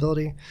personal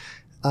accountability.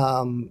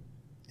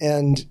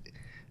 And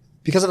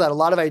because of that, a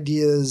lot of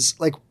ideas,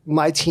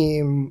 my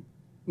team,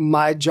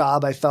 my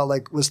job, I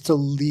felt was to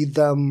lead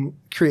them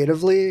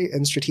creatively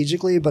and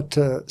strategically, but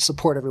to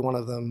support every one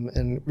of them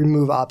and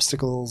remove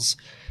obstacles,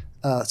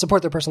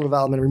 support their personal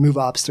development, remove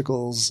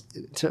obstacles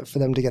for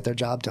them to get their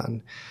job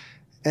done.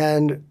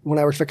 And when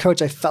I worked for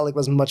Coach, I felt it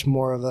was much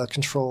more of a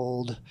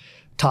controlled,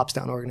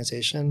 tops-down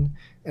organization.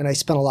 And I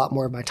spent a lot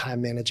more of my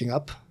time managing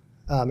up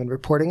and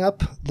reporting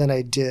up than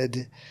I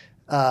did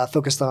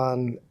focused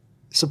on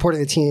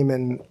supporting the team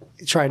and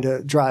trying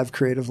to drive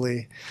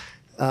creatively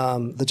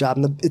the job.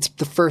 And it's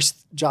the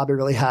first job I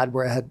really had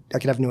where I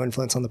could have no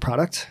influence on the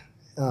product.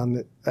 I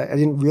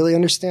didn't really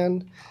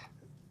understand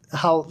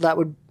how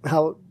it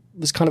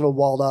was kind of a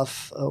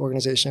walled-off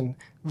organization.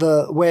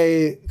 The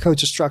way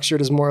Coach is structured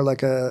is more or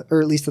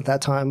at least at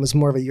that time, was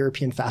more of a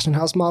European fashion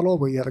house model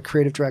where you have a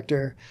creative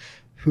director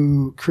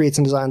who creates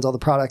and designs all the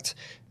product,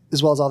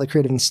 as well as all the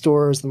creative in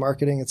stores, the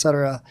marketing, et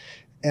cetera.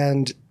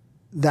 And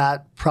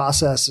that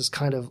process is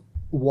kind of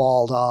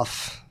walled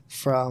off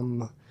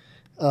from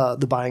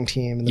the buying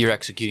team. You're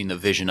executing the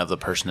vision of the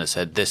person that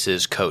said, this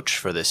is Coach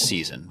for this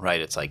season,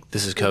 right? It's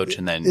this is Coach,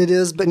 and then... It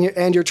is, but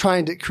you're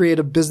trying to create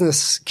a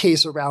business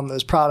case around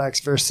those products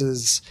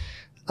versus...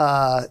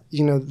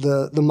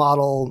 the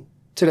model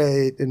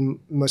today in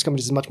most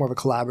companies is much more of a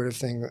collaborative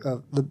thing.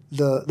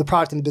 The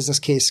product and the business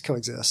case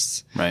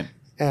coexists. Right.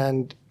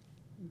 And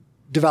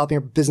developing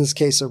a business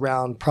case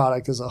around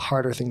product is a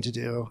harder thing to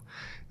do.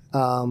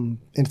 And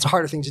it's a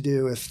harder thing to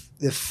do if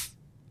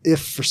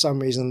for some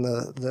reason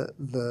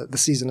the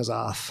season is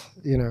off,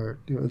 or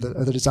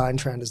the design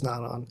trend is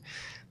not on.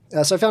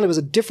 So I found there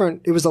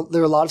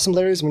were a lot of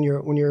similarities when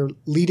you're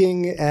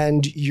leading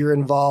and you're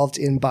involved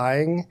in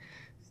buying.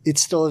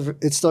 It's still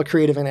a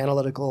creative and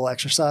analytical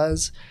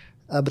exercise,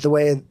 but the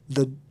way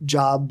the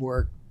job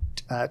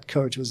worked at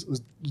Coach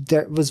was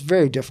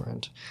very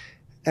different.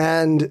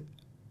 And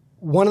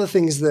one of the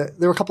things there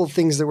were a couple of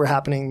things that were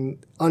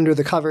happening under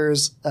the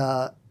covers.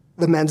 The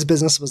men's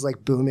business was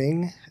like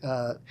booming.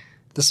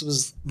 This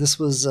was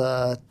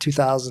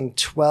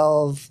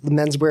 2012.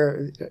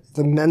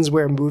 The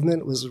menswear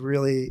movement was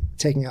really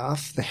taking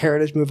off. The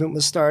heritage movement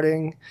was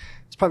starting.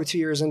 It's probably 2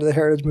 years into the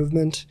heritage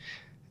movement.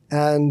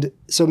 And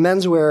so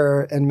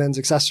menswear and men's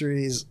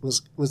accessories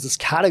was this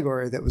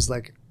category that was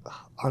like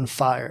on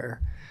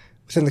fire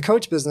within the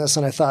Coach business.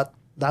 And I thought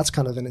that's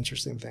kind of an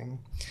interesting thing.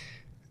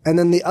 And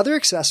then the other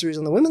accessories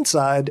on the women's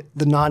side,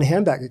 the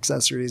non-handbag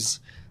accessories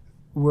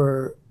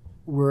were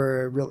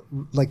real,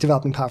 like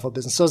developing powerful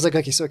business. So I was like,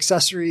 okay, so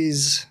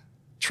accessories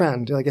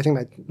trend, like I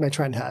think my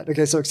trend hat.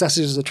 Okay, so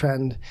accessories is a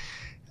trend.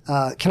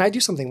 Can I do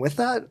something with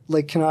that?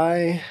 Like, can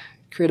I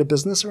create a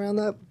business around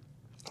that?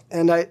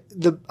 And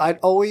I'd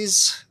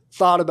always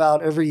thought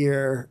about every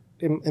year,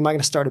 am I going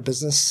to start a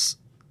business,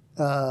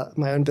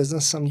 my own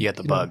business? You had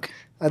the bug.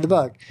 I had the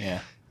bug.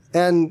 Yeah.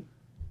 And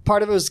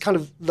part of it was kind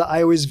of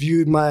I always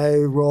viewed my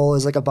role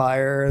as like a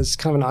buyer as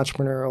kind of an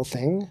entrepreneurial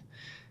thing.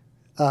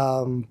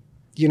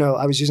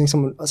 I was using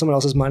someone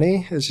else's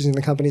money. I was using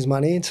the company's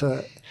money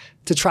to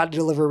try to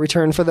deliver a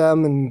return for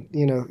them and,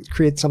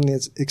 create something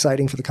that's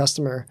exciting for the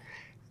customer.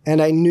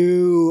 And I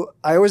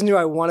always knew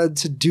I wanted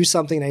to do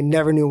something. I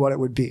never knew what it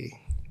would be.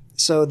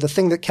 So the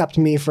thing that kept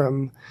me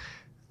from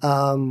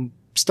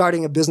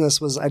starting a business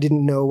was I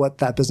didn't know what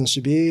that business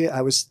should be.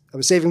 I was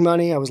saving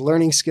money. I was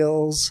learning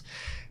skills.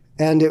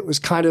 And it was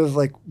kind of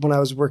like when I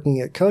was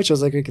working at Coach, I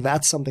was like, okay,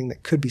 that's something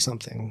that could be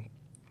something.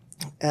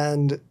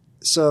 And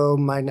so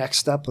my next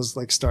step was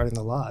like starting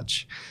the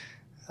Lodge.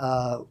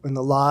 And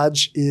the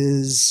Lodge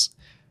it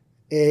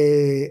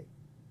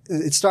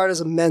started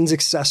as a men's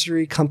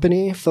accessory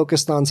company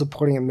focused on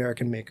supporting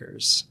American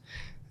makers.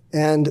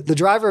 And the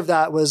driver of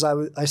that was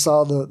I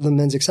saw the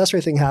men's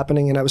accessory thing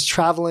happening, and I was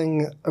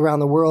traveling around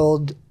the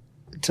world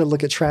to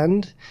look at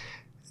trend.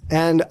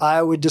 And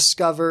I would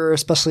discover,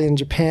 especially in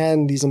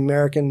Japan, these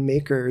American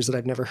makers that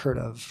I'd never heard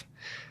of.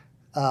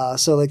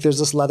 So like there's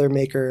this leather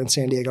maker in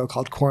San Diego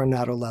called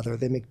Coronado Leather.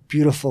 They make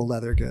beautiful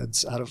leather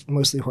goods out of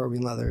mostly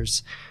Horween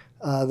leathers.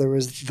 There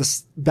was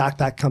this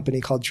backpack company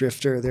called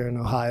Drifter there in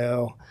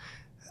Ohio.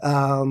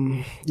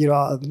 So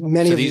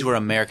these were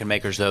American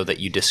makers though that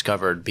you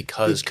discovered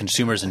because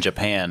consumers in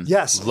Japan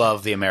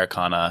love the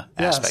Americana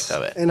aspect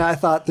of it. And I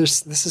thought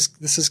this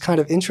is kind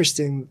of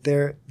interesting.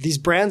 These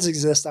brands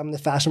exist. I'm in the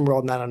fashion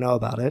world and I don't know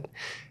about it.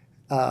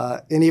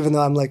 And even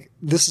though I'm like,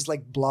 this is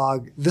like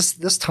blog,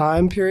 this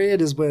time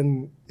period is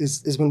when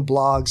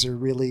blogs are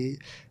really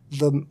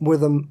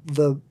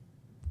the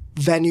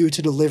venue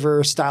to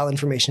deliver style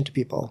information to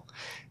people.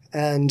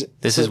 And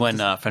this is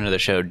when a friend of the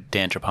show,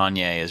 Dan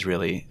Trepanier, is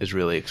really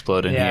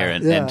exploding here.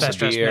 And Best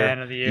dressed man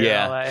of the year.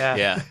 Yeah, all that,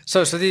 yeah.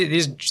 So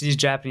these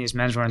Japanese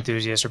menswear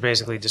enthusiasts are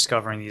basically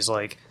discovering these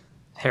like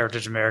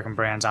heritage American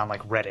brands on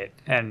like Reddit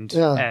and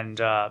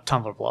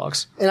Tumblr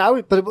blogs.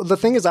 But the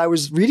thing is, I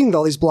was reading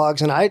all these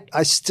blogs, and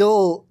I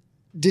still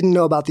didn't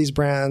know about these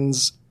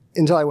brands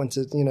until I went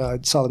to I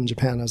saw them in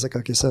Japan. I was like,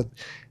 okay, so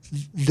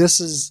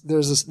there's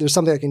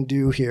something I can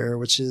do here,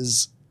 which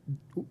is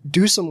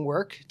do some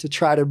work to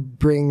try to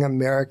bring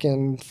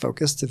American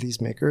focus to these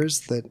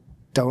makers that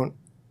don't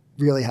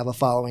really have a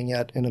following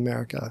yet in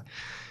America.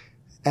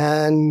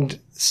 And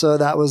so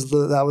that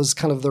was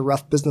kind of the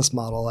rough business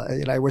model.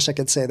 I wish I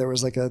could say there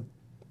was like a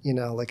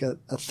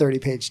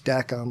 30-page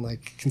deck on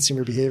like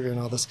consumer behavior and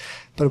all this,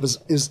 but it was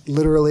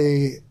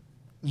literally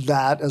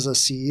that as a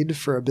seed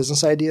for a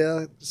business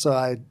idea. So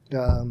I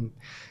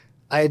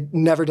had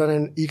never done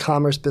an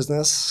e-commerce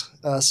business,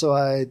 so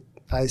I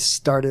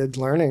started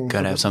learning.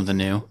 Got to have something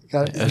new.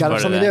 Got to have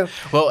something new.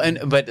 Well,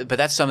 but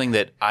that's something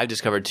that I've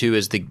discovered too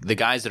is the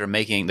guys that are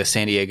making the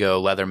San Diego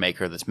leather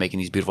maker that's making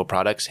these beautiful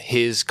products.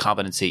 His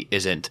competency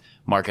isn't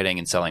marketing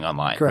and selling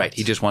online, Correct. right?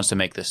 He just wants to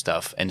make this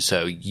stuff, and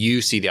so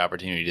you see the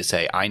opportunity to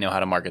say, "I know how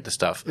to market this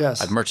stuff. Yes.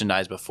 I've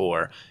merchandised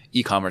before.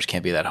 E-commerce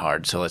can't be that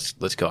hard, so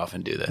let's go off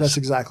and do this." That's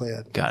exactly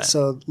it. Got it.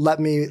 So let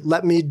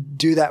me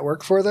do that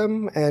work for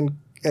them and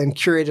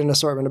curate an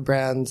assortment of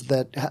brands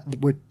that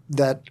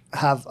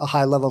have a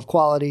high level of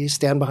quality,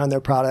 stand behind their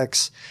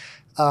products,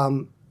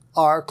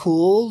 are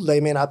cool.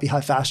 They may not be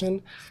high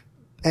fashion,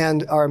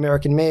 and are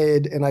American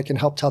made, and I can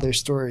help tell their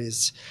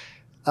stories.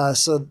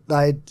 So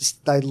I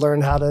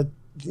learned how to.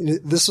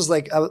 This was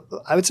like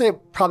I would say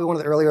probably one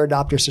of the earlier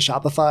adopters to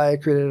Shopify. I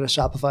created a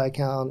Shopify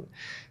account.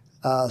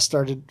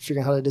 Started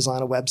figuring out how to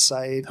design a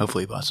website.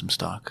 Hopefully you bought some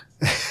stock.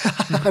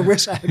 I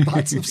wish I had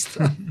bought some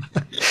stuff.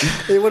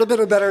 It would have been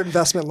a better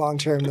investment long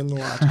term than the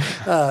watch.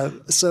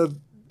 So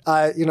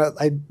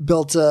I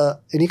built an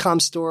e-com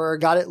store,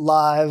 got it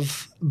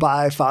live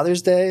by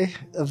Father's Day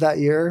of that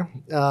year.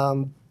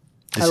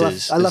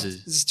 This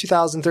is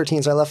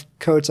 2013, so I left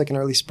Coach like in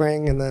early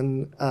spring, and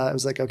then I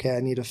was like, okay, I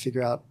need to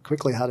figure out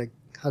quickly how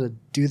to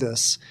do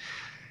this.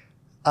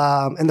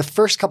 And the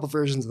first couple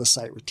versions of the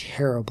site were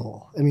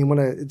terrible. I mean,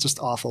 it's just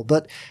awful.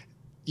 But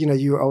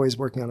you were always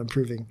working on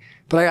improving.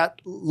 But I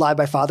got live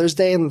by Father's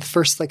Day, and the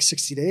first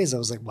 60 days, I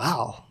was like,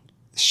 wow,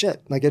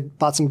 shit. Like, I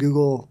bought some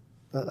Google.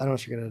 I don't know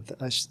if you're going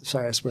to.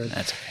 Sorry, I swear.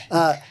 That's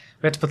okay.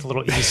 We have to put the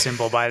little E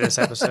symbol by this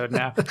episode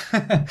now.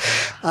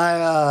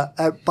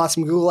 I bought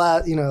some Google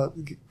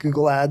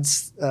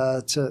ads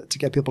to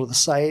get people to the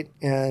site,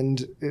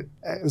 and it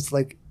was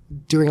like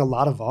doing a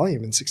lot of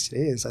volume in 60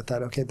 days. I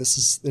thought, okay,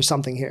 there's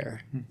something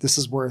here. This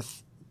is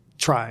worth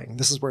trying.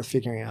 This is worth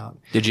figuring out.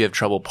 Did you have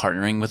trouble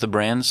partnering with the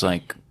brands?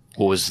 Like,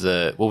 what was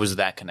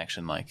that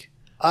connection like?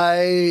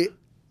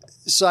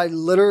 So I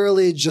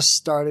literally just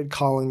started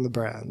calling the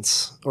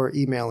brands or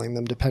emailing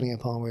them, depending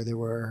upon where they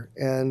were.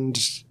 And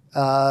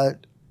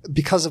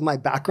because of my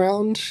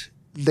background,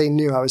 they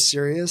knew I was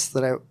serious,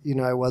 that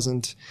I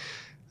wasn't,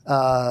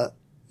 I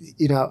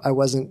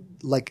wasn't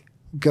like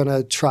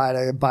gonna try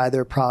to buy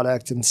their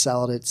product and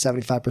sell it at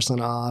 75%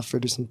 off or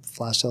do some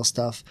flash sale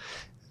stuff.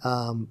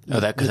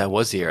 Because that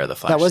was the era of the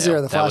flash sale. That was the era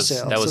of the flash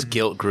sale. That was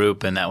Guilt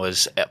Group, and that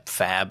was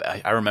Fab.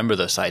 I remember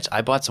those sites.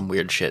 I bought some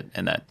weird shit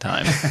in that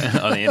time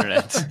on the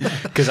internet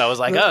because I was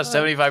like,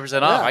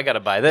 75% off. I got to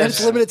buy this. And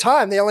it's limited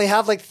time. They only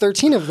have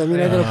 13 of them. You're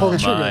not going to pull the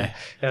trigger.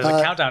 There's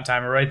a countdown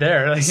timer right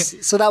there.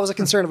 So that was a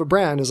concern of a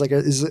brand. It was like,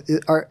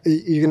 are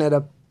you going to end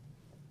up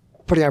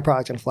putting our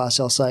product on a flash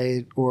sale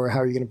site, or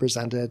how are you going to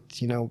present it?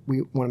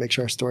 We want to make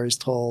sure our story is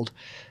told.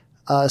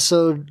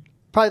 So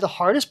probably the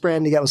hardest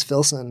brand to get was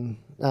Filson.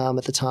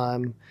 At the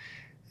time,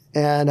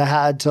 and I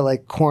had to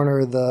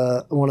corner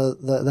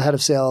the head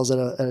of sales at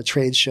a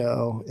trade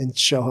show and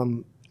show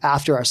him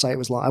after our site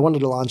was launched. I wanted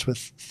to launch with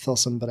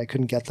Filson, but I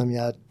couldn't get them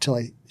yet till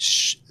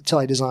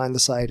I designed the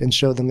site and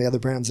showed them the other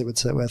brands it would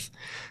sit with.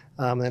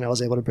 And then I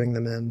was able to bring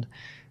them in,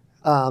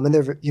 and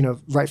they're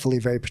rightfully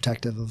very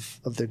protective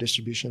of their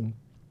distribution.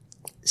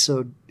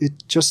 So it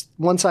just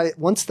once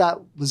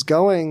that was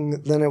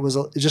going, then it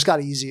just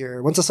got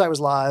easier. Once the site was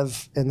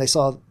live and they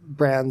saw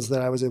brands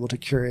that I was able to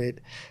curate,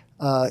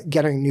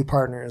 getting new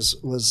partners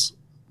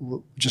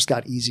just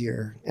got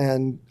easier.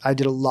 And I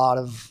did a lot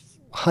of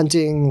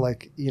hunting.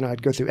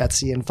 I'd go through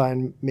Etsy and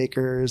find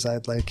makers.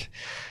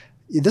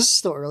 This is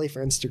still early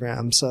for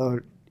Instagram, so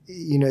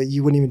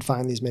you wouldn't even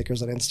find these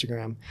makers on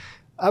Instagram.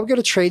 I would go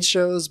to trade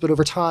shows, but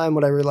over time,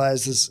 what I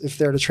realized is if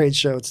they're at a trade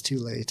show, it's too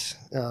late.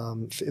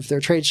 If they're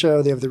a trade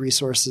show, they have the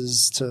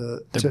resources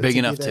They're big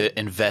enough to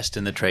invest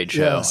in the trade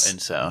show. Yes. And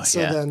so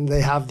then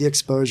they have the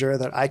exposure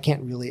that I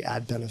can't really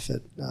add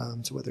benefit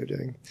to what they're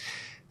doing.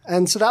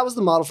 And so that was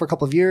the model for a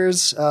couple of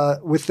years.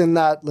 Within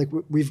that,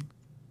 we've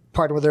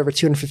partnered with over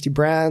 250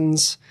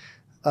 brands.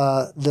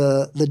 One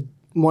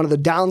of the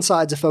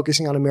downsides of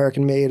focusing on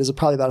American made is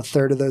probably about a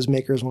third of those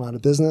makers went out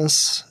of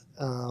business.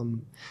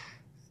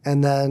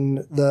 And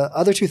then the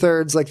other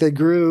 2/3, they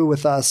grew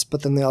with us,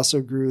 but then they also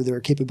grew their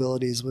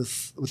capabilities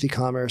with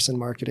e-commerce and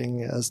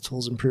marketing as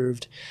tools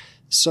improved.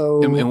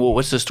 So, and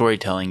what's the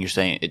storytelling? You're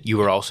saying you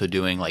were also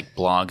doing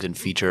blogs and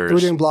features.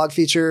 We're doing blog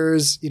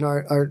features.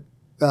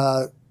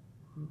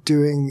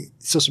 Doing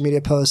social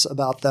media posts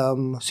about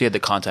them. So you had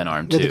the content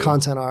arm too. The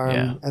content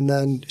arm, and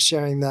then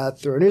sharing that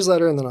through our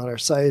newsletter and then on our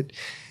site.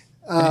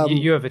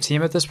 You have a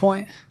team at this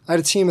point? I had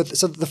a team.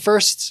 So the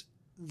first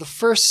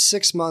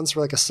 6 months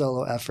were a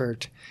solo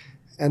effort.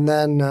 And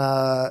then,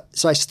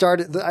 so I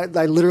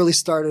literally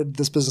started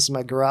this business in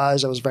my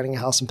garage. I was renting a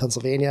house in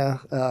Pennsylvania.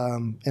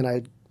 And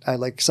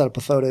I set up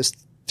a photo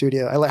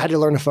studio. I had to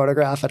learn to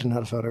photograph. I didn't know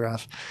how to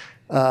photograph.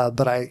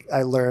 But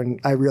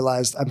I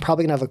realized I'm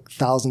probably gonna have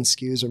 1,000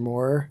 SKUs or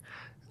more.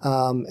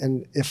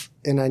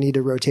 And I need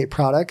to rotate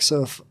products.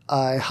 So if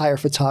I hire a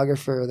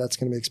photographer, that's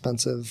going to be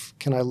expensive.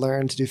 Can I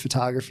learn to do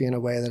photography in a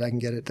way that I can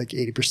get it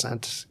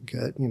 80%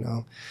 good,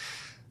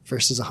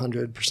 versus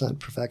 100%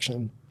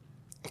 perfection?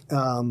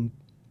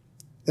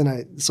 And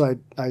I set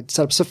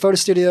up a photo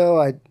studio.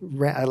 I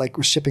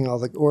was shipping all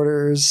the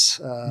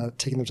orders,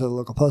 taking them to the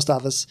local post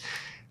office.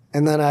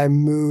 And then I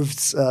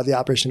moved the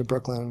operation to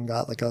Brooklyn and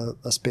got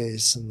a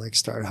space and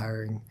started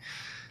hiring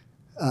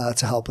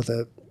to help with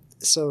it.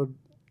 So,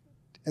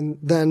 and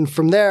then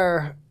from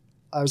there,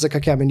 I was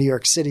okay, I'm in New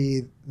York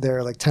City. There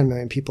are 10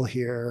 million people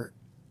here.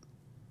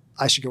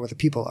 I should go where the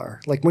people are.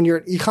 When you're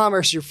in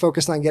e-commerce, you're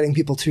focused on getting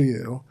people to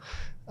you.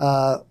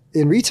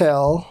 In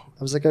retail,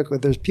 I was okay,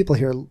 there's people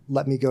here,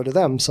 let me go to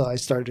them. So I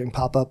started doing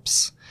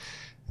pop-ups.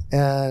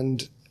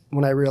 And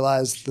when I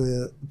realized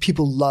the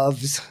people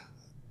loved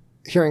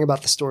hearing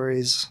about the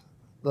stories,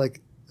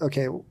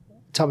 okay,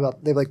 tell me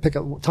about,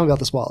 tell me about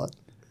this wallet.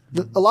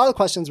 A lot of the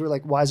questions were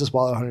why is this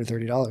wallet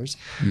 $130?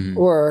 Mm-hmm.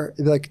 Or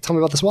it'd be tell me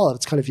about this wallet.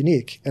 It's kind of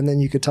unique. And then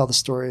you could tell the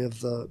story of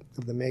the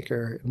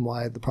maker and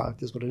why the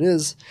product is what it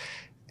is.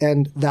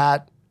 And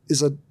that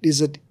is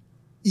an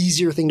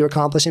easier thing to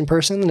accomplish in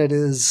person than it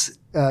is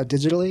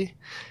digitally.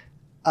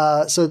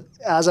 So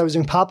as I was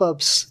doing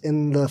pop-ups,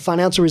 and the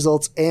financial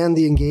results and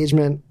the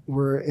engagement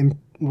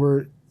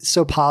were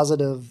so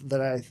positive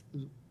that I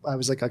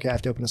was okay, I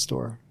have to open a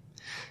store.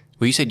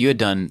 Well, you said you had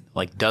done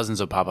like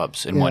dozens of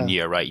pop-ups in 1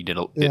 year, right? You did,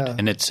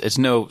 and it's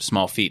no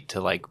small feat to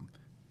like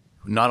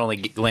not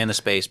only land the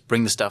space,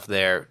 bring the stuff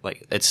there.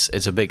 Like it's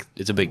a big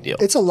deal.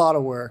 It's a lot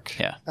of work.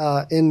 Yeah.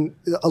 And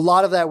a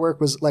lot of that work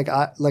was like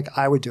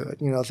I would do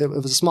it. You know, if it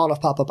was a small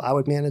enough pop-up, I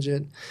would manage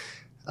it,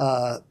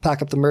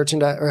 pack up the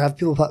merchandise, or have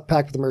people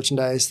pack up the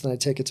merchandise. Then I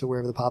take it to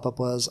wherever the pop-up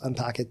was,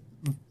 unpack it,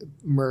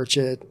 merch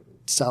it,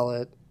 sell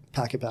it,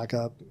 pack it back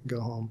up, go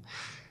home.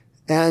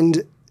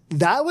 And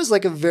that was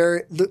like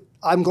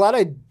I'm glad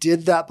I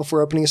did that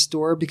before opening a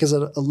store, because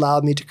it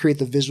allowed me to create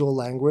the visual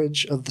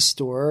language of the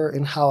store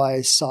and how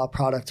I saw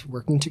product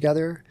working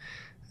together.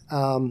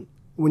 When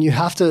you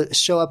have to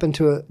show up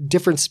into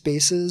different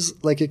spaces,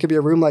 like it could be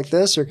a room like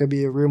this, or it could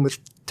be a room with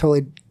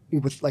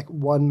like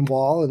one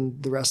wall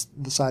and the rest,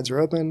 the sides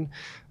are open,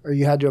 or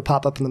you had to do a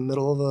pop up in the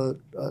middle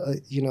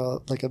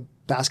of like a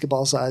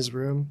basketball size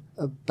room,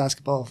 a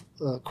basketball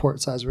court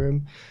size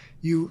room.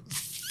 You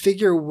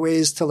figure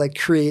ways to like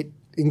create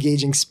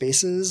engaging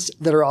spaces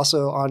that are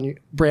also on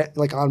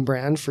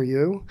brand for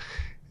you.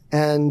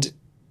 And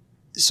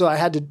so I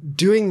had to,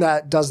 doing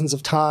that dozens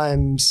of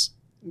times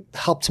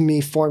helped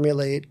me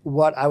formulate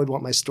what I would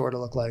want my store to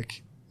look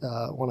like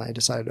when I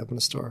decided to open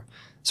a store.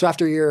 So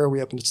after a year, we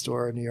opened a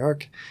store in New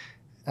York.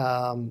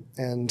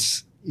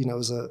 And, you know, it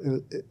was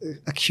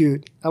a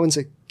cute, I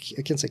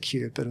can't say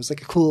cute, but it was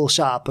like a cool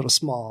shop, but it was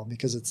small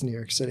because it's New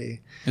York City.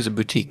 It was a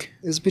boutique.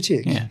 It was a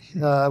boutique.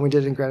 Yeah. We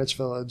did it in Greenwich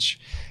Village.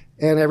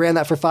 And I ran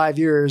that for 5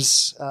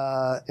 years,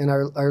 and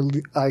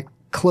I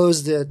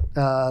closed it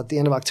at the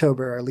end of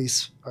October. Our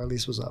lease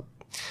was up.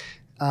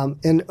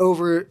 And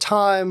over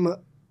time,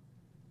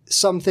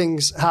 some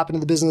things happened in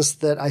the business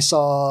that I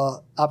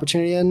saw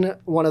opportunity in,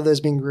 one of those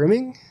being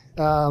grooming,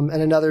 and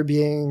another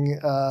being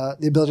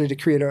the ability to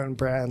create our own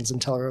brands and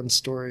tell our own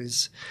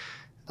stories.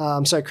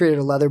 So I created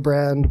a leather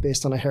brand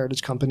based on a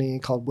heritage company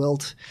called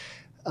Wilt,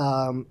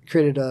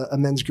 created a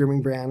men's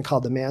grooming brand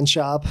called The Man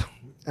Shop,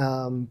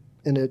 and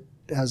it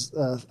has,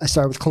 I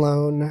started with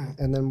cologne,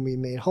 and then we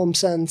made home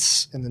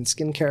scents, and then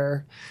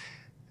skincare,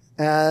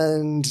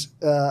 and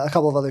a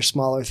couple of other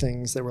smaller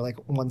things that were like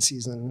one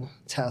season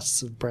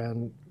tests of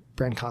brand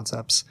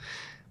concepts.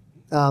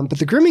 But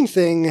the grooming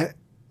thing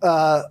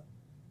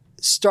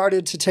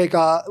started to take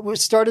off.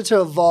 Started to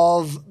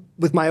evolve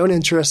with my own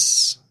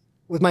interests,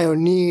 with my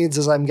own needs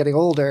as I'm getting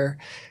older,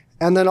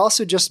 and then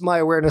also just my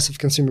awareness of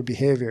consumer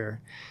behavior.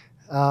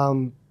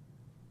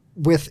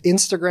 With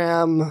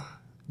Instagram,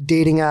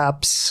 dating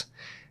apps,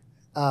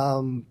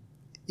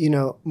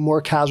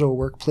 more casual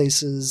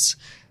workplaces,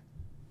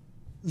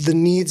 the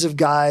needs of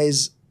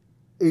guys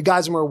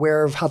are more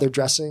aware of how they're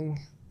dressing.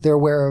 They're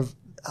aware of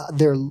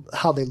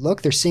how they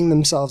look. They're seeing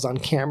themselves on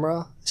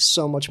camera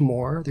so much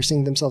more. They're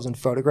seeing themselves in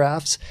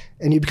photographs,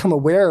 and you become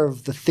aware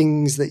of the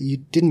things that you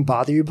didn't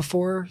bother you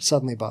before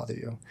suddenly bother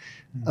you,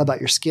 about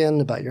your skin,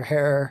 about your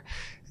hair,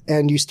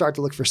 and you start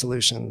to look for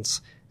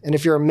solutions. And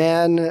if you're a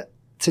man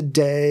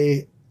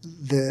today,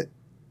 the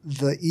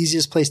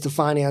easiest place to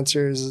find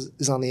answers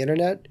is on the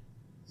internet,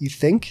 you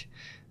think.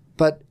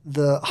 But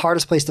the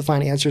hardest place to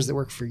find answers that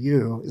work for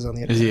you is on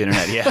the internet. Is the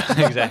internet,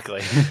 yeah,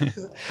 exactly.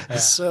 Yeah.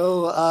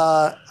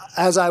 So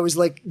as I was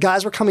like,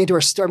 guys were coming to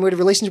our store. We had a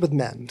relationship with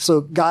men.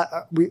 So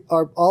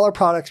all our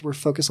products were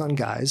focused on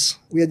guys.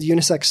 We had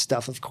unisex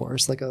stuff, of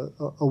course, like a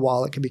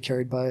wallet could be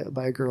carried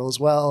by a girl as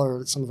well,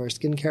 or some of our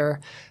skincare.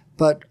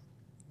 But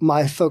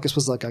my focus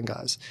was like on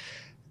guys.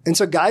 And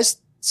so guys,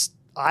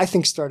 I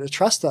think, started to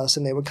trust us,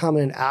 and they would come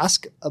in and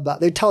ask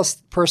they'd tell us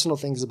personal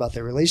things about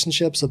their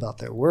relationships, about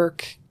their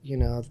work,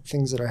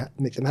 things that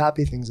make them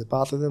happy, things that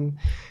bother them.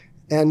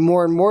 And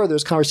more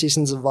those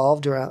conversations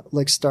evolved around,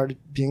 started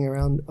being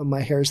around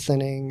my hair's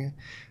thinning,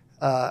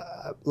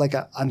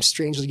 I'm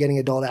strangely getting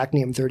adult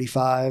acne, I'm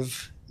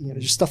 35,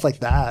 just stuff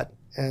like that.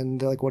 And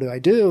they're like, what do I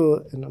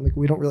do? And I'm like,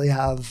 we don't really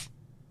have,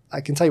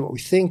 I can tell you what we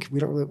think.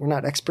 We're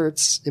not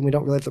experts, and we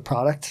don't really have the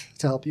product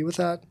to help you with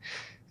that.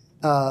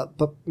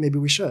 But maybe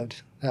we should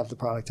have the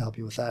product to help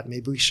you with that.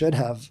 Maybe we should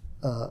have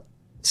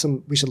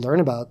we should learn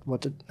about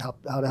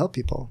how to help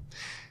people.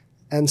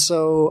 And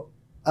so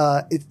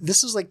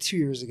this was like 2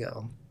 years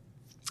ago,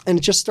 and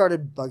it just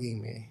started bugging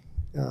me.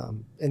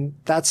 And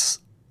it's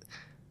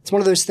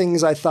one of those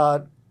things I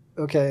thought,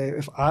 okay,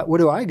 where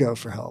do I go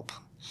for help?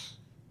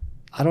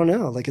 I don't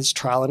know. It's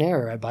trial and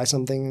error. I buy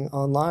something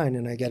online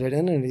and I get it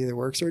in, and it either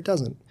works or it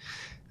doesn't.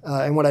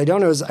 And what I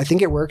don't know is, I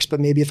think it works, but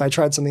maybe if I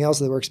tried something else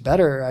that works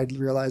better, I'd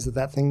realize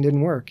that thing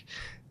didn't work.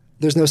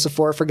 There's no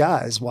Sephora for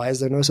guys. Why is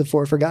there no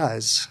Sephora for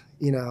guys?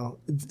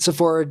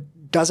 Sephora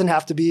doesn't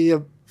have to be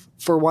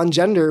for one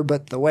gender,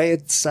 but the way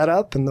it's set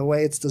up and the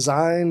way it's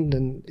designed,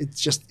 and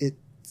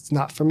it's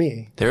not for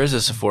me. There is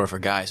a Sephora for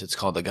guys. It's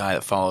called the guy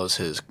that follows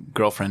his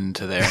girlfriend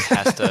to there,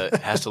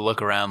 has to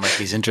look around like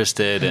he's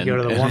interested, and go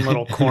to the one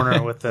little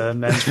corner with the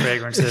men's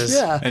fragrances.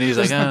 Yeah, and he's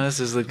like,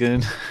 this is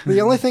good. The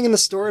only thing in the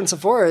store in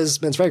Sephora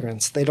is men's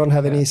fragrance. They don't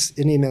have any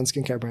men's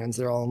skincare brands.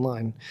 They're all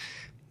online.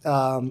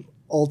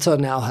 Ulta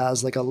now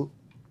has a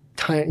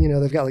tiny,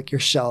 they've got your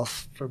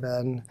shelf for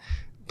men.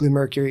 Blue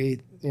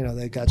Mercury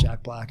they got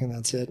Jack Black and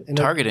that's it. And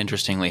Target,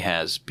 interestingly,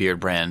 has Beard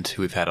Brand,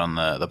 who we've had on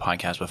the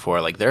podcast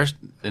before. Like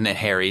and at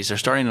Harry's, they're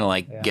starting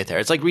to get there.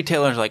 It's like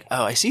retailers are like,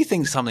 oh, I see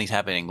something's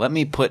happening. Let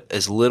me put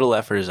as little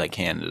effort as I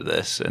can into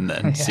this and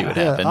then see what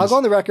happens. I'll go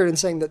on the record in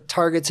saying that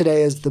Target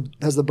today has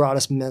the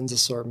broadest men's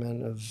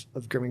assortment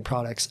of grooming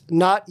products,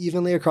 not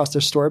evenly across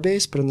their store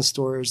base, but in the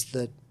stores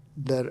that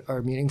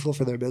are meaningful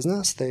for their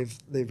business. They've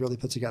really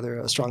put together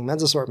a strong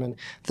men's assortment.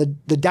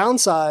 The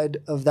downside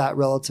of that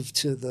relative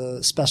to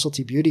the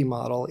specialty beauty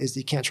model is that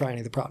you can't try any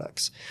of the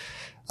products.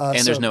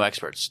 And there's no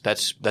experts.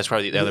 That's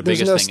probably the other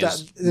biggest thing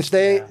is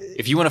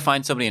if you want to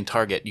find somebody in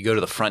Target, you go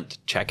to the front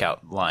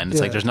checkout line.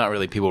 It's like there's not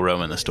really people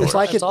roaming the store.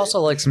 It's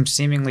also like some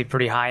seemingly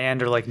pretty high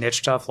end or like niche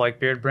stuff like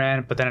Beard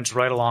Brand, but then it's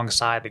right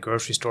alongside the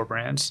grocery store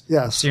brands.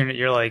 Yes. So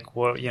you're like,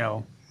 well,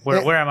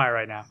 where am I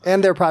right now?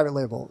 And they're private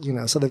label,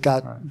 so they've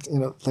got,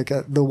 like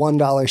the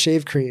 $1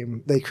 shave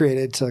cream they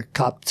created to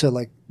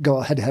go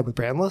head to head with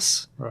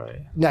Brandless.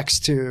 Right. Next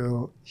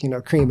to,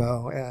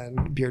 Cremo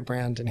and Beard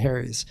Brand and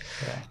Harry's.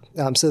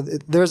 Yeah. So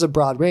there's a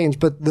broad range,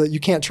 but you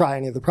can't try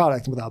any of the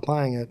product without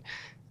buying it.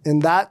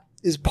 And that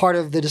is part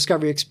of the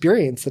discovery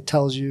experience that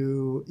tells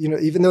you,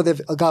 even though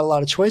they've got a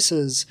lot of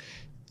choices,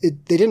 they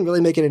didn't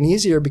really make it any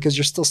easier because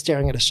you're still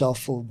staring at a shelf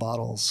full of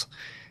bottles.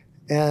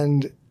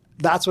 And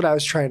that's what I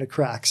was trying to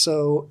crack.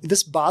 So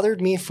this bothered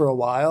me for a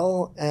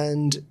while.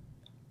 And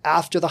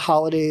after the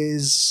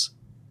holidays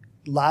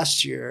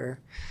last year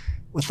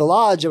with the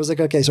lodge, I was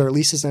like, okay, so our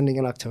lease is ending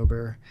in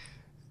October.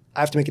 I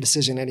have to make a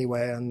decision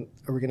anyway. And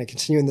are we going to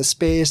continue in this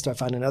space? Do I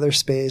find another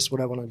space? What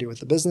do I want to do with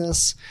the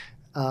business?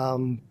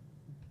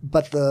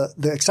 But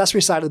the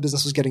accessory side of the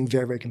business was getting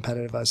very, very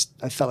competitive.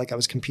 I felt like I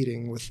was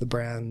competing with the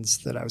brands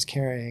that I was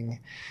carrying.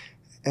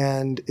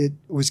 And it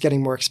was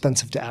getting more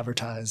expensive to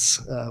advertise,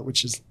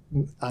 which is,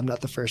 I'm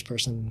not the first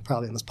person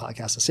probably on this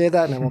podcast to say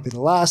that, and I won't be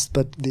the last,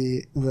 but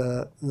the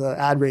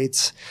ad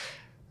rates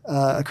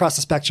across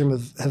the spectrum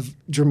have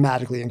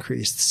dramatically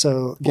increased.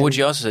 So what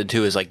you also said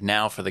too is like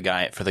now for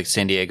the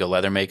San Diego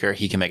leather maker,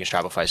 he can make a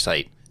Shopify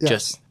site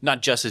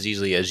not just as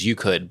easily as you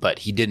could, but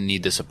he didn't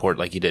need the support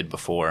like he did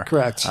before.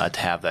 Correct. To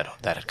have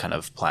that kind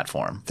of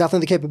platform.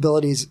 Definitely the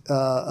capabilities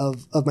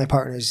of my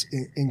partners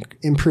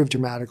improved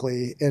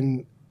dramatically,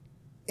 and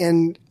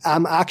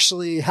I'm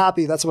actually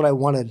happy. That's what I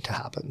wanted to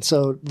happen.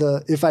 So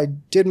if I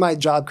did my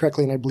job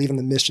correctly and I believe in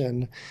the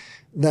mission,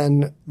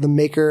 then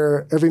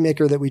every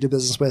maker that we did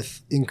business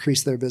with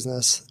increased their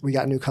business. We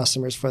got new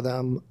customers for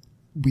them.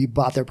 We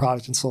bought their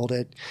product and sold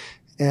it.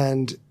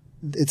 And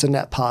it's a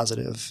net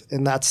positive.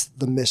 And that's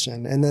the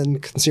mission. And then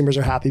consumers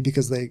are happy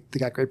because they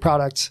got great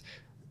product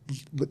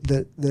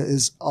that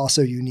is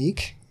also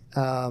unique.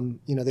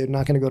 They're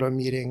not going to go to a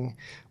meeting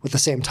with the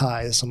same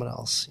tie as someone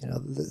else.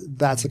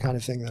 That's the kind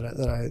of thing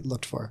that I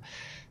looked for.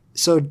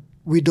 So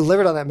we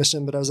delivered on that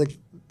mission, but I was like,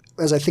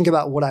 as I think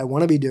about what I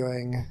want to be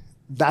doing,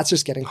 that's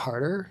just getting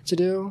harder to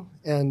do.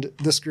 And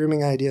this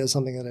grooming idea is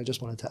something that I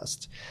just want to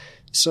test.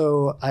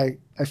 So I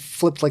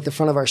flipped like the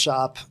front of our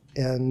shop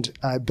and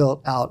I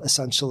built out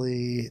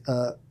essentially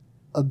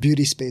a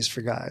beauty space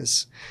for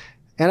guys.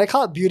 And I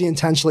call it beauty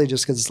intentionally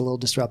just because it's a little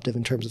disruptive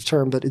in terms of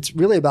term, but it's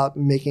really about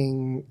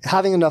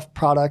having enough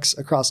products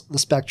across the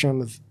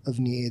spectrum of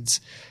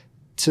needs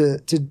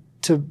to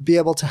be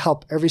able to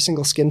help every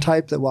single skin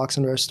type that walks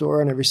into our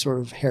store and every sort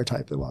of hair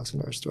type that walks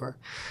into our store.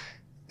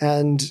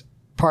 And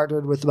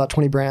partnered with about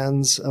 20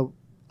 brands.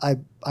 I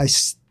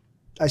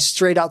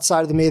strayed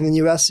outside of the Made in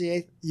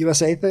the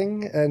USA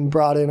thing and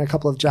brought in a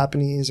couple of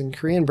Japanese and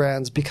Korean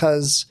brands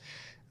because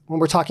when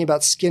we're talking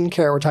about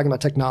skincare, we're talking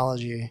about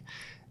technology.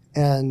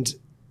 And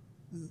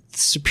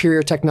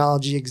superior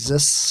technology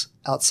exists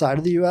outside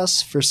of the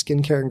US for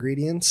skincare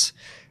ingredients.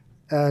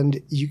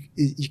 And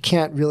you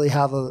can't really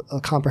have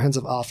a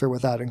comprehensive offer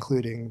without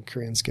including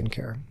Korean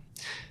skincare.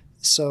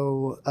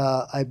 So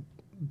I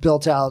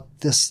built out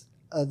this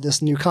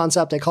new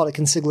concept. I called it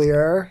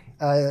Consigliere.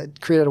 I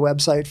created a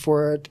website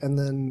for it and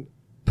then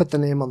put the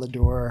name on the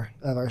door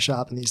of our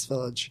shop in East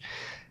Village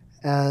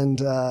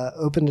and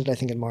opened it, I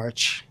think, in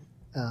March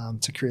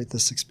to create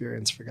this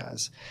experience for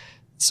guys.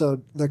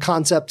 So the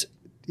concept,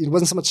 it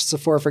wasn't so much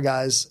Sephora for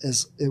guys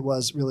as it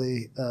was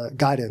really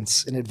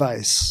guidance and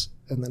advice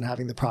and then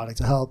having the product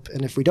to help.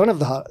 And if we don't have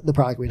the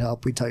product we'd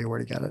help, we'd tell you where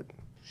to get it.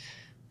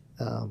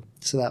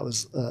 So that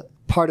was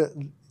part of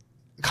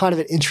kind of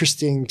an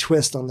interesting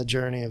twist on the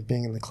journey of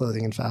being in the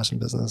clothing and fashion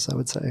business, I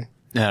would say.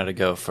 How to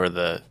go for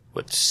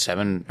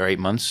 7 or 8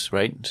 months,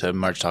 right? So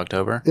March to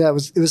October. Yeah,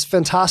 it was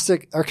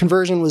fantastic. Our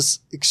conversion was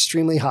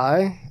extremely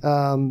high.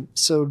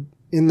 So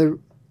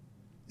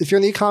if you're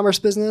in the e-commerce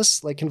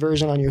business, like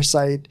conversion on your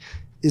site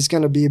is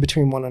going to be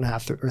between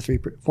 1.5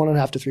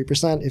 to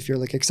 3%. If you're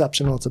like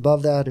exceptional, it's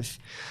above that. If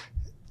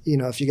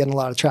you're getting a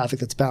lot of traffic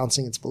that's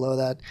bouncing, it's below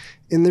that.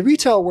 In the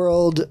retail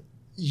world,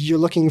 you're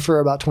looking for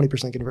about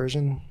 20%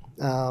 conversion.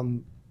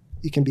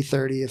 You can be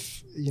 30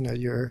 if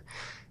you're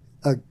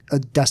a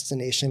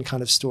destination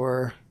kind of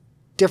store,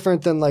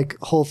 different than like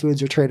Whole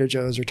Foods or Trader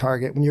Joe's or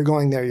Target. When you're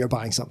going there, you're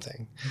buying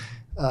something.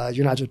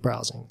 You're not just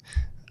browsing.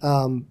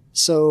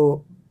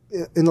 So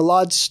in the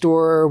Lodge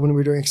store, when we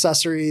were doing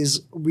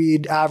accessories,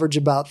 we'd average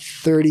about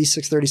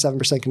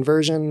 37%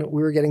 conversion.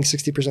 We were getting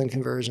 60%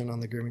 conversion on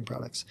the grooming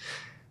products.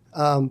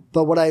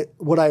 But what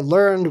I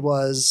learned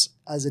was,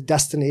 as a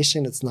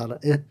destination,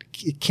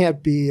 it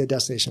can't be a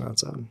destination on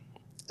its own.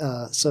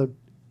 So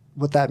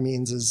what that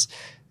means is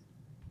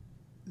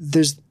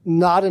there's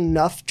not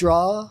enough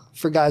draw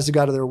for guys to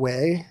go out of their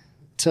way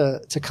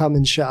to come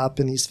and shop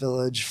in East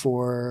Village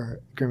for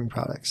grooming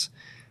products.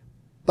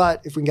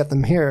 But if we can get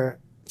them here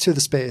to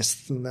the space,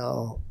 then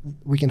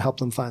we can help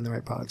them find the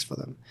right products for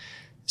them.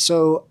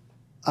 So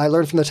I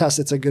learned from the test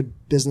it's a good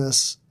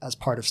business as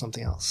part of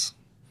something else,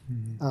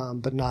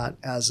 but not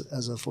as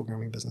a full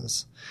grooming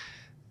business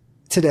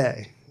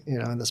today,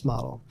 in this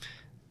model.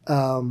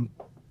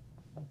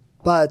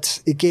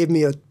 But it gave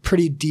me a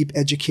pretty deep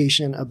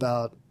education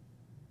about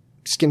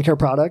skincare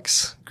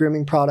products,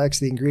 grooming products,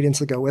 the ingredients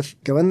that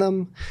go in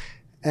them,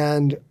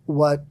 and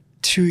what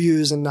to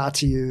use and not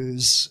to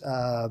use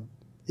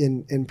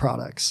in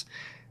products.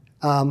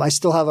 I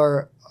still have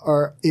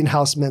our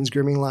in-house men's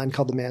grooming line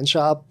called the Man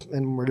Shop,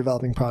 and we're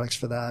developing products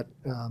for that,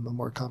 a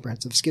more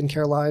comprehensive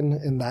skincare line,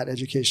 and that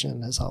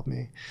education has helped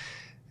me.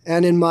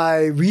 And in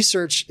my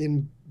research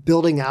in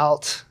building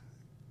out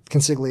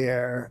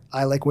Consigliere,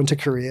 I went to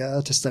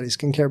Korea to study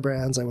skincare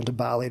brands. I went to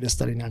Bali to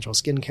study natural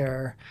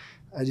skincare.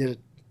 I did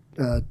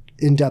an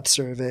in-depth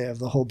survey of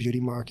the whole beauty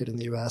market in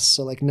the U.S.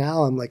 So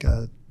now I'm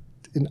an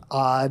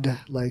odd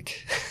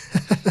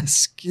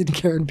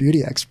skincare and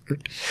beauty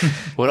expert.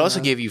 Well, it also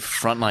gave you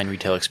frontline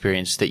retail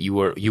experience that you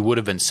would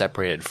have been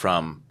separated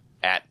from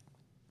at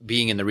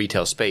being in the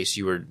retail space.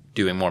 You were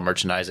doing more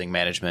merchandising,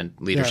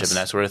 management, leadership, and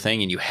that sort of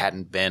thing, and you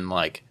hadn't been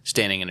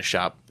standing in a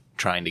shop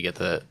trying to get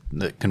the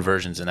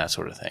conversions and that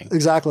sort of thing.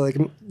 Exactly.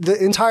 The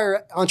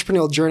entire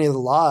entrepreneurial journey of the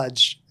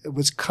Lodge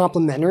was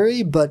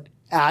complementary, but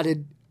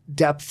added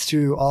depth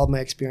to all of my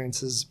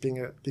experiences being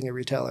a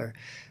retailer,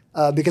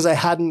 because I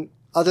hadn't,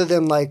 other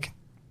than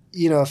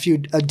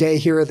a day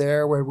here or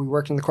there where we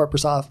worked in the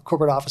corporate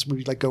office,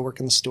 we'd go work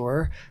in the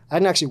store. I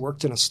hadn't actually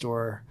worked in a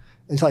store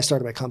until I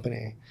started my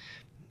company.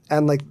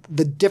 And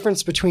the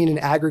difference between an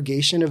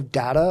aggregation of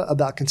data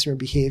about consumer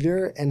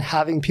behavior and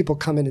having people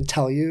come in and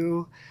tell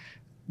you,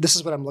 this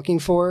is what I'm looking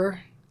for,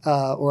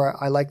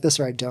 or I like this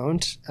or I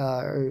don't,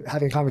 or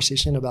having a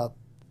conversation about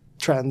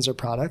trends or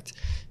product,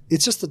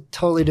 it's just a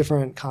totally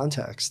different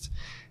context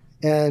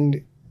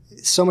and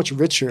so much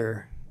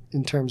richer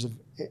in terms of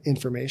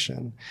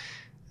information.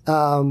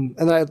 And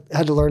then I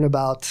had to learn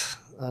about,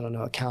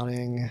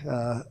 accounting,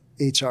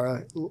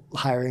 HR,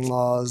 hiring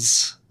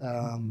laws,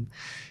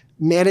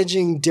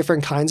 managing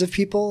different kinds of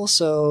people.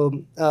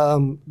 So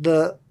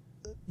the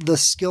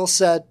skill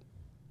set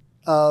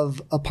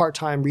of a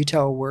part-time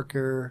retail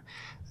worker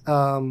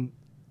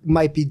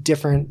might be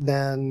different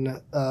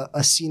than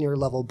a senior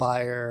level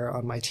buyer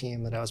on my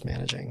team that I was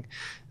managing.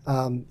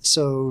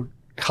 So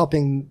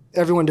helping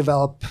everyone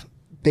develop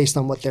based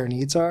on what their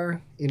needs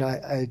are.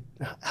 I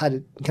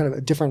had kind of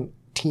a different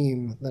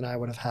team than I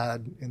would have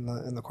had in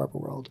the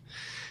corporate world.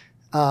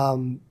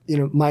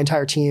 My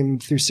entire team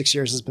through 6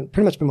 years has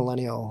pretty much been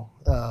millennial,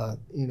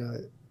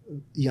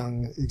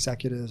 young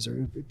executives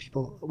or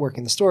people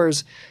working in the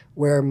stores,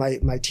 where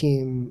my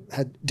team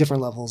had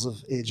different levels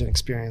of age and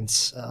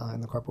experience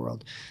in the corporate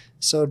world.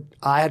 So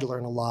I had to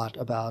learn a lot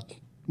about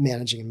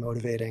managing and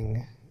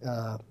motivating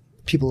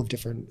people of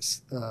different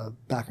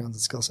backgrounds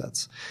and skill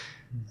sets.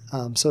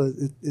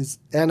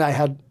 And I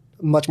had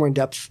much more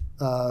in-depth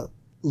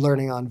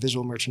learning on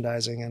visual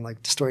merchandising and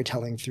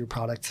storytelling through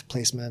product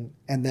placement,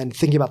 and then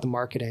thinking about the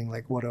marketing,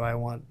 what do I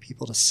want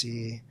people to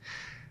see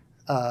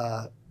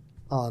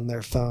on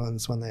their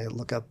phones when they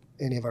look up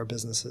any of our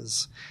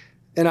businesses.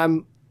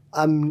 And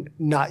I'm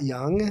not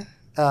young,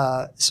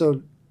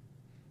 so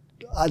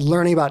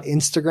learning about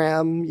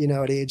Instagram,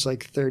 at age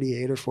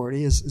 38 or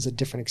 40 is a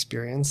different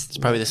experience. It's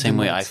probably the same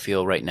way I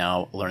feel right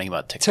now learning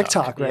about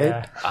TikTok.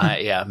 Right?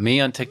 Yeah. Me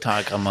on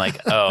TikTok, I'm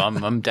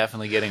I'm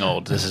definitely getting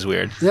old. This is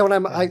weird. Yeah,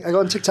 when I go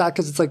on TikTok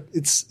because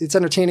it's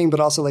entertaining, but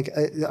also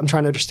I'm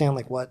trying to understand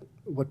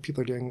what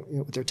people are doing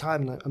with their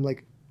time, and I'm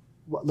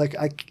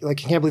I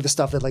can't believe the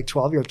stuff that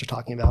 12-year-olds are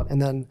talking about,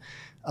 and then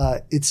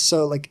it's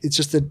so it's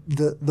just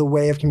the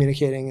way of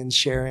communicating and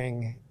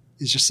sharing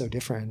is just so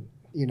different,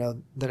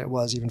 than it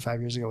was even 5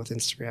 years ago with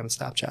Instagram and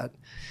Snapchat.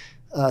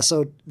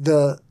 So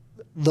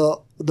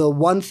the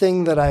one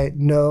thing that I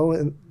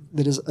know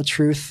that is a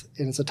truth,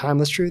 and it's a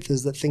timeless truth,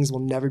 is that things will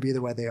never be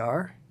the way they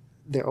are.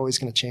 They're always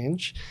going to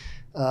change.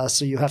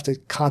 So you have to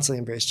constantly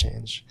embrace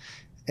change,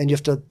 and you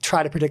have to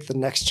try to predict the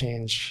next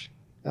change,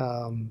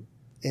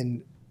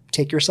 and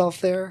take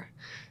yourself there.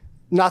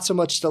 Not so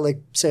much to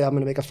say I'm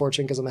going to make a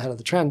fortune because I'm ahead of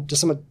the trend,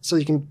 just so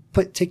you can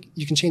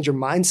you can change your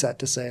mindset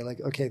to say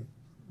okay,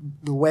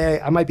 the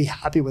way I might be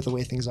happy with the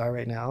way things are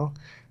right now,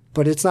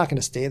 but it's not going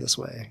to stay this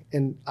way.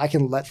 And I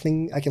can let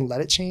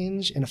it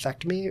change and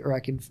affect me, or I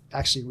can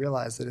actually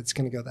realize that it's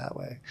going to go that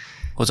way.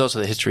 Well, it's also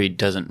the history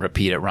doesn't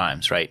repeat, it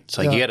rhymes, right?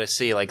 So like you got to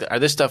see like,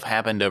 this stuff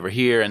happened over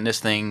here and this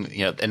thing,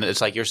 and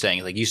it's like you're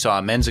saying, like you saw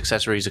men's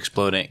accessories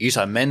exploding, you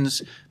saw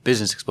men's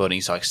business exploding,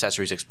 you saw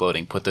accessories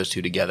exploding, put those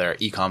two together,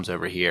 e-com's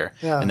over here,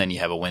 and then you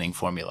have a winning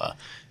formula.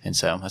 And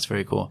so that's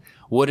very cool.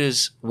 What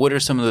are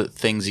some of the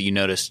things that you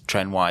notice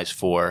trend-wise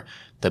for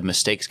the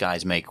mistakes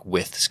guys make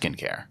with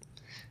skincare?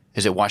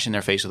 Is it washing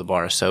their face with a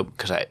bar of soap?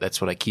 Because that's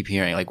what I keep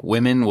hearing. Like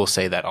women will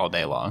say that all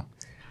day long.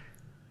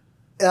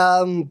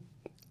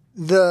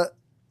 The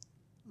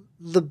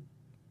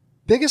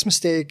biggest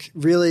mistake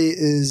really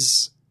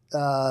is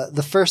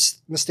the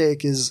first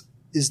mistake is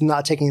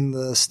not taking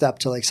the step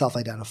to like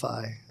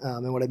self-identify.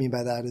 And what I mean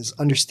by that is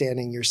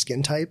understanding your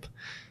skin type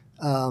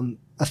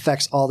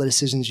affects all the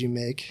decisions you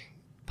make,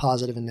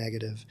 positive and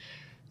negative.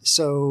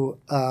 So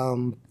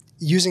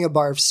using a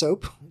bar of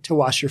soap to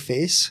wash your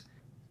face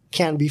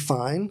can be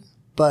fine,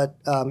 but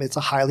it's a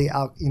highly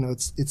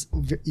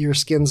your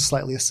skin's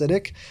slightly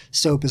acidic.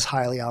 Soap is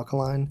highly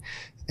alkaline,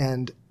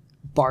 and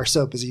bar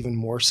soap is even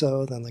more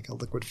so than like a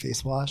liquid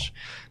face wash.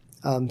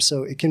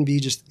 So it can be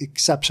just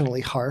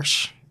exceptionally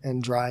harsh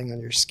and drying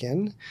on your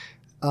skin.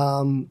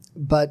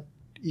 But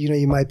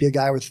you might be a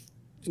guy with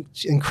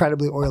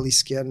incredibly oily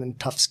skin and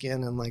tough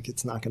skin, and like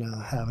it's not going to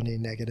have any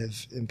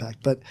negative impact.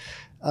 But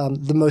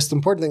the most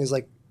important thing is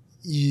like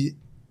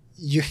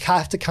you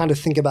have to kind of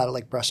think about it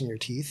like brushing your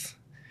teeth.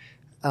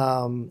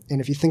 And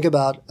if you think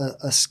about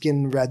a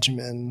skin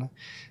regimen,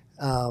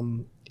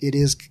 it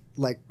is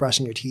like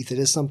brushing your teeth. It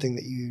is something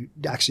that you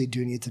actually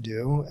do need to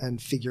do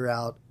and figure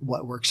out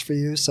what works for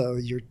you. So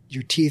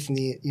your teeth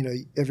need,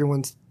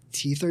 everyone's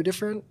teeth are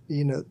different.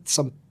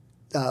 Some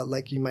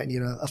like you might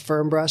need a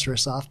firm brush or a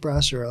soft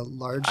brush or a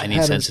large. I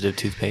need sensitive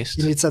toothpaste.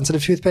 You need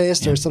sensitive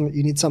toothpaste, or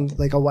you need some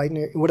like a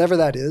whitener, whatever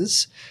that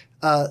is.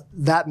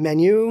 That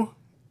menu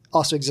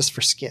also exists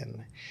for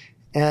skin,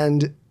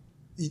 and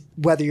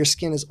whether your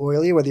skin is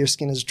oily, whether your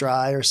skin is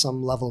dry, or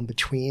some level in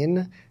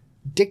between,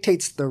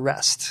 dictates the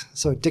rest.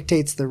 So it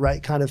dictates the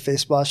right kind of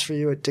face wash for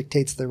you. It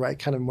dictates the right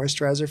kind of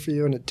moisturizer for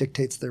you, and it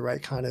dictates the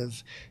right kind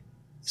of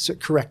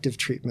corrective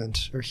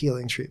treatment or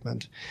healing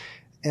treatment.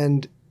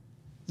 And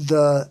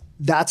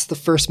that's the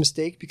first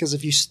mistake, because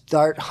if you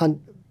start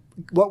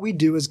what we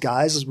do as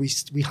guys is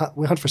we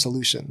hunt for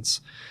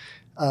solutions.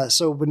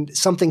 So when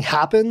something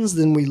happens,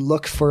 then we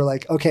look for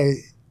like, okay,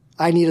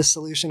 I need a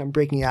solution. I'm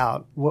breaking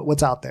out.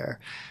 What's out there?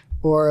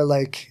 Or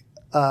like,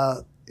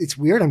 it's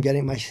weird. I'm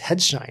getting my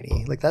head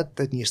shiny. Like that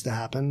didn't used to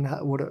happen.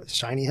 What a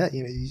shiny head.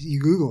 You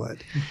Google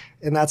it,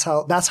 and that's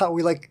how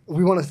we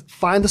want to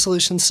find the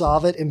solution,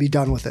 solve it, and be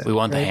done with it. We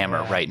want the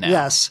hammer right now.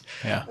 Yes.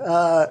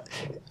 Yeah.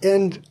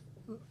 And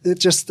it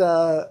just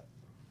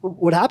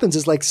what happens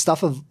is like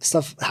stuff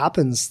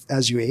happens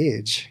as you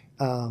age.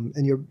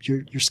 And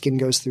your skin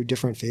goes through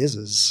different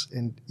phases,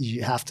 and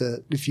you have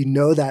to, if you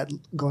know that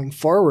going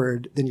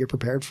forward, then you're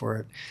prepared for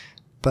it.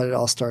 But it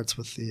all starts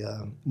with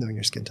the knowing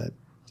your skin type.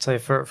 So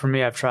for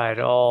me, I've tried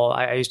all.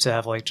 I used to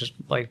have like just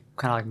like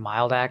kind of like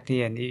mild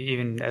acne, and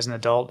even as an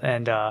adult,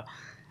 and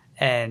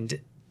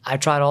I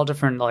tried all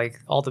different like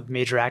all the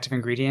major active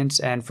ingredients,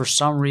 and for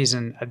some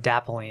reason,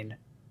 adapalene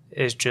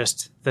is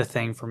just the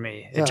thing for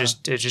me. It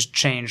just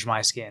changed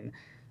my skin.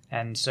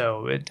 And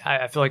so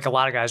I feel like a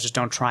lot of guys just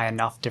don't try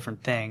enough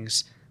different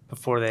things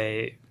before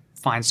they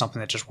find something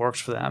that just works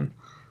for them.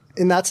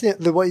 And that's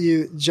what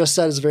you just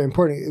said is very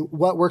important.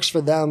 What works for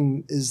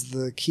them is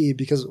the key,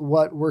 because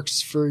what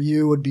works for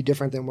you would be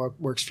different than what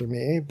works for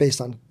me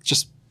based on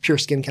just pure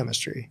skin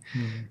chemistry.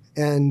 Mm-hmm.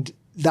 And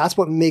that's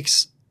what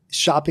makes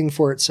shopping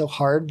for it so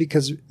hard,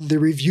 because the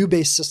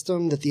review-based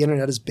system that the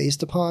internet is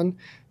based upon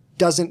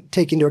doesn't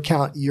take into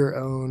account your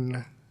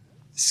own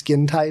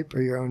skin type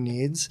or your own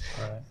needs.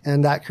 Right.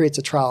 And that creates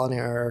a trial and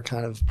error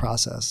kind of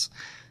process.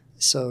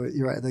 So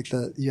you're right. Like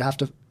you have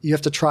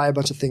to try a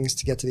bunch of things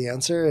to get to the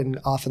answer, and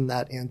often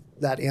that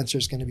answer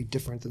is going to be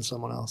different than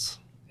someone else.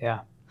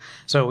 Yeah.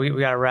 So we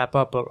got to wrap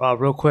up, but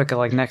real quick,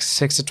 like next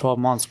 6 to 12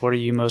 months, what are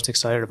you most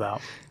excited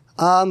about?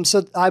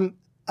 So I'm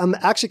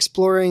actually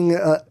exploring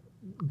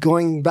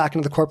going back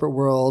into the corporate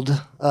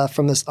world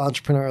from this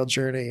entrepreneurial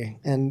journey,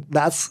 and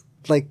that's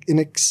like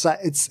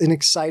it's an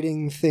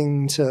exciting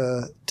thing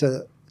to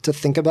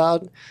think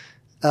about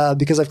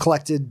because I've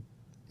collected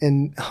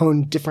and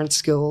honed different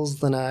skills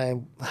than I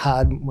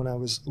had when I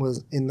was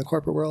in the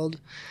corporate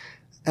world.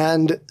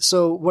 And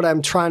so what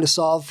I'm trying to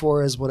solve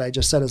for is what I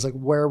just said, is like,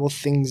 where will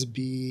things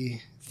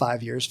be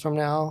 5 years from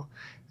now?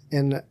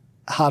 And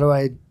how do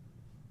I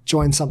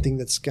join something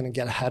that's going to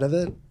get ahead of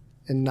it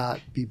and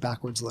not be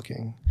backwards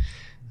looking?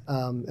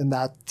 And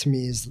that to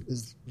me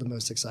is the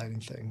most exciting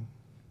thing.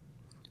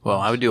 Well,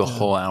 I would do a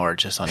whole hour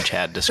just on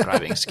Chad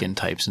describing skin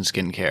types and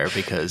skincare,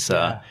 because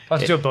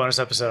let's do a bonus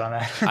episode on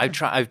that.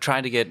 I've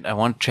tried to get, I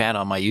want Chad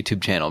on my YouTube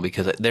channel,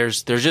 because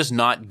there's just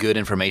not good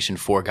information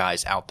for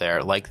guys out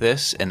there like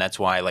this, and that's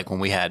why, like, when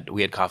we had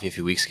coffee a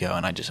few weeks ago,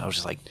 and I was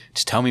just like,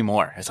 just tell me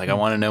more. It's like, I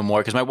want to know more,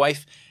 because my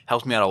wife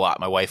helps me out a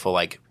lot. My wife will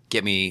like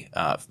get me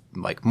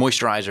like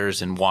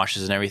moisturizers and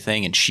washes and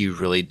everything, and she's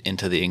really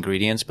into the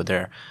ingredients, but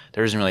there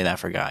isn't really that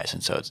for guys,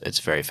 and so it's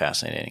very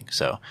fascinating.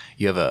 So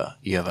you have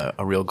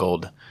a real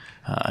gold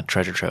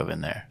treasure trove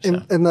in there.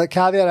 So. And the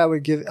caveat I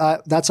would give,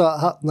 that's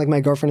like my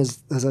girlfriend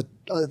has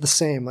the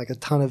same, like a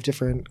ton of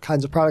different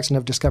kinds of products, and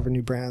I've discovered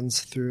new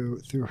brands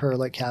through her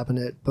like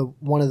cabinet. But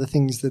one of the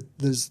things that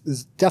is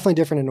definitely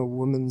different in a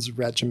woman's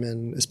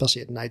regimen,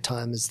 especially at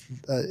nighttime, is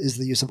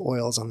the use of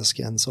oils on the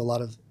skin. So a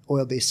lot of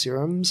oil-based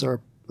serums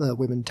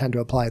women tend to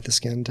apply at the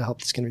skin to help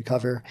the skin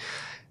recover.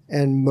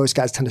 And most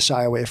guys tend to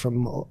shy away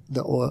from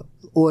the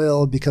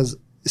oil because,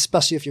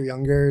 especially if you're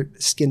younger,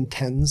 skin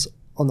tends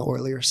on the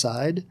oilier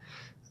side.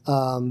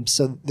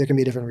 So there can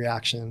be a different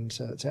reaction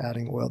to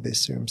adding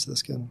oil-based serums to the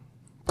skin.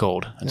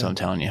 Gold. That's what I'm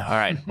telling you. All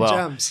right.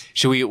 Well, Gems.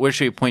 where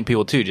should we point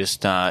people to?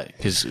 Just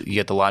because you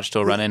get the Lodge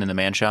still running in the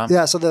Man Shop?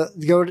 Yeah. So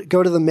go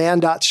to the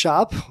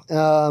man.shop,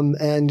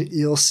 and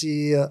you'll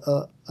see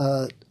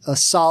a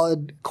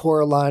solid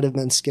core line of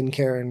men's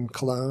skincare and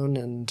cologne.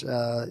 And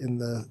in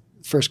the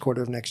first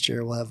quarter of next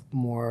year, we'll have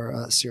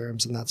more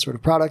serums and that sort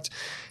of product.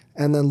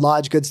 And then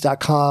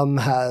lodgegoods.com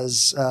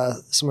has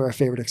some of our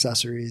favorite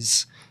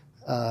accessories,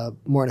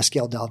 more in a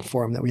scaled down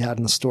form that we had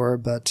in the store,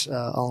 but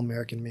all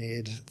American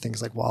made,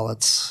 things like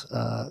wallets,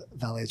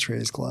 valet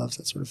trays, gloves,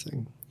 that sort of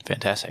thing.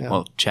 Fantastic. Yeah.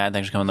 Well, Chad,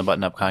 thanks for coming on the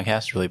Button Up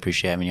Podcast. Really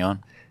appreciate having you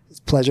on. It's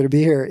a pleasure to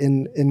be here.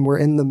 We're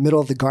in the middle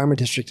of the garment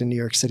district in New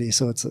York City,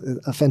 so it's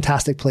a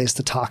fantastic place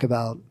to talk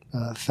about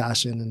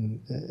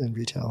fashion and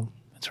retail.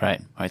 That's right.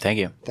 All right. Thank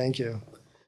you. Thank you.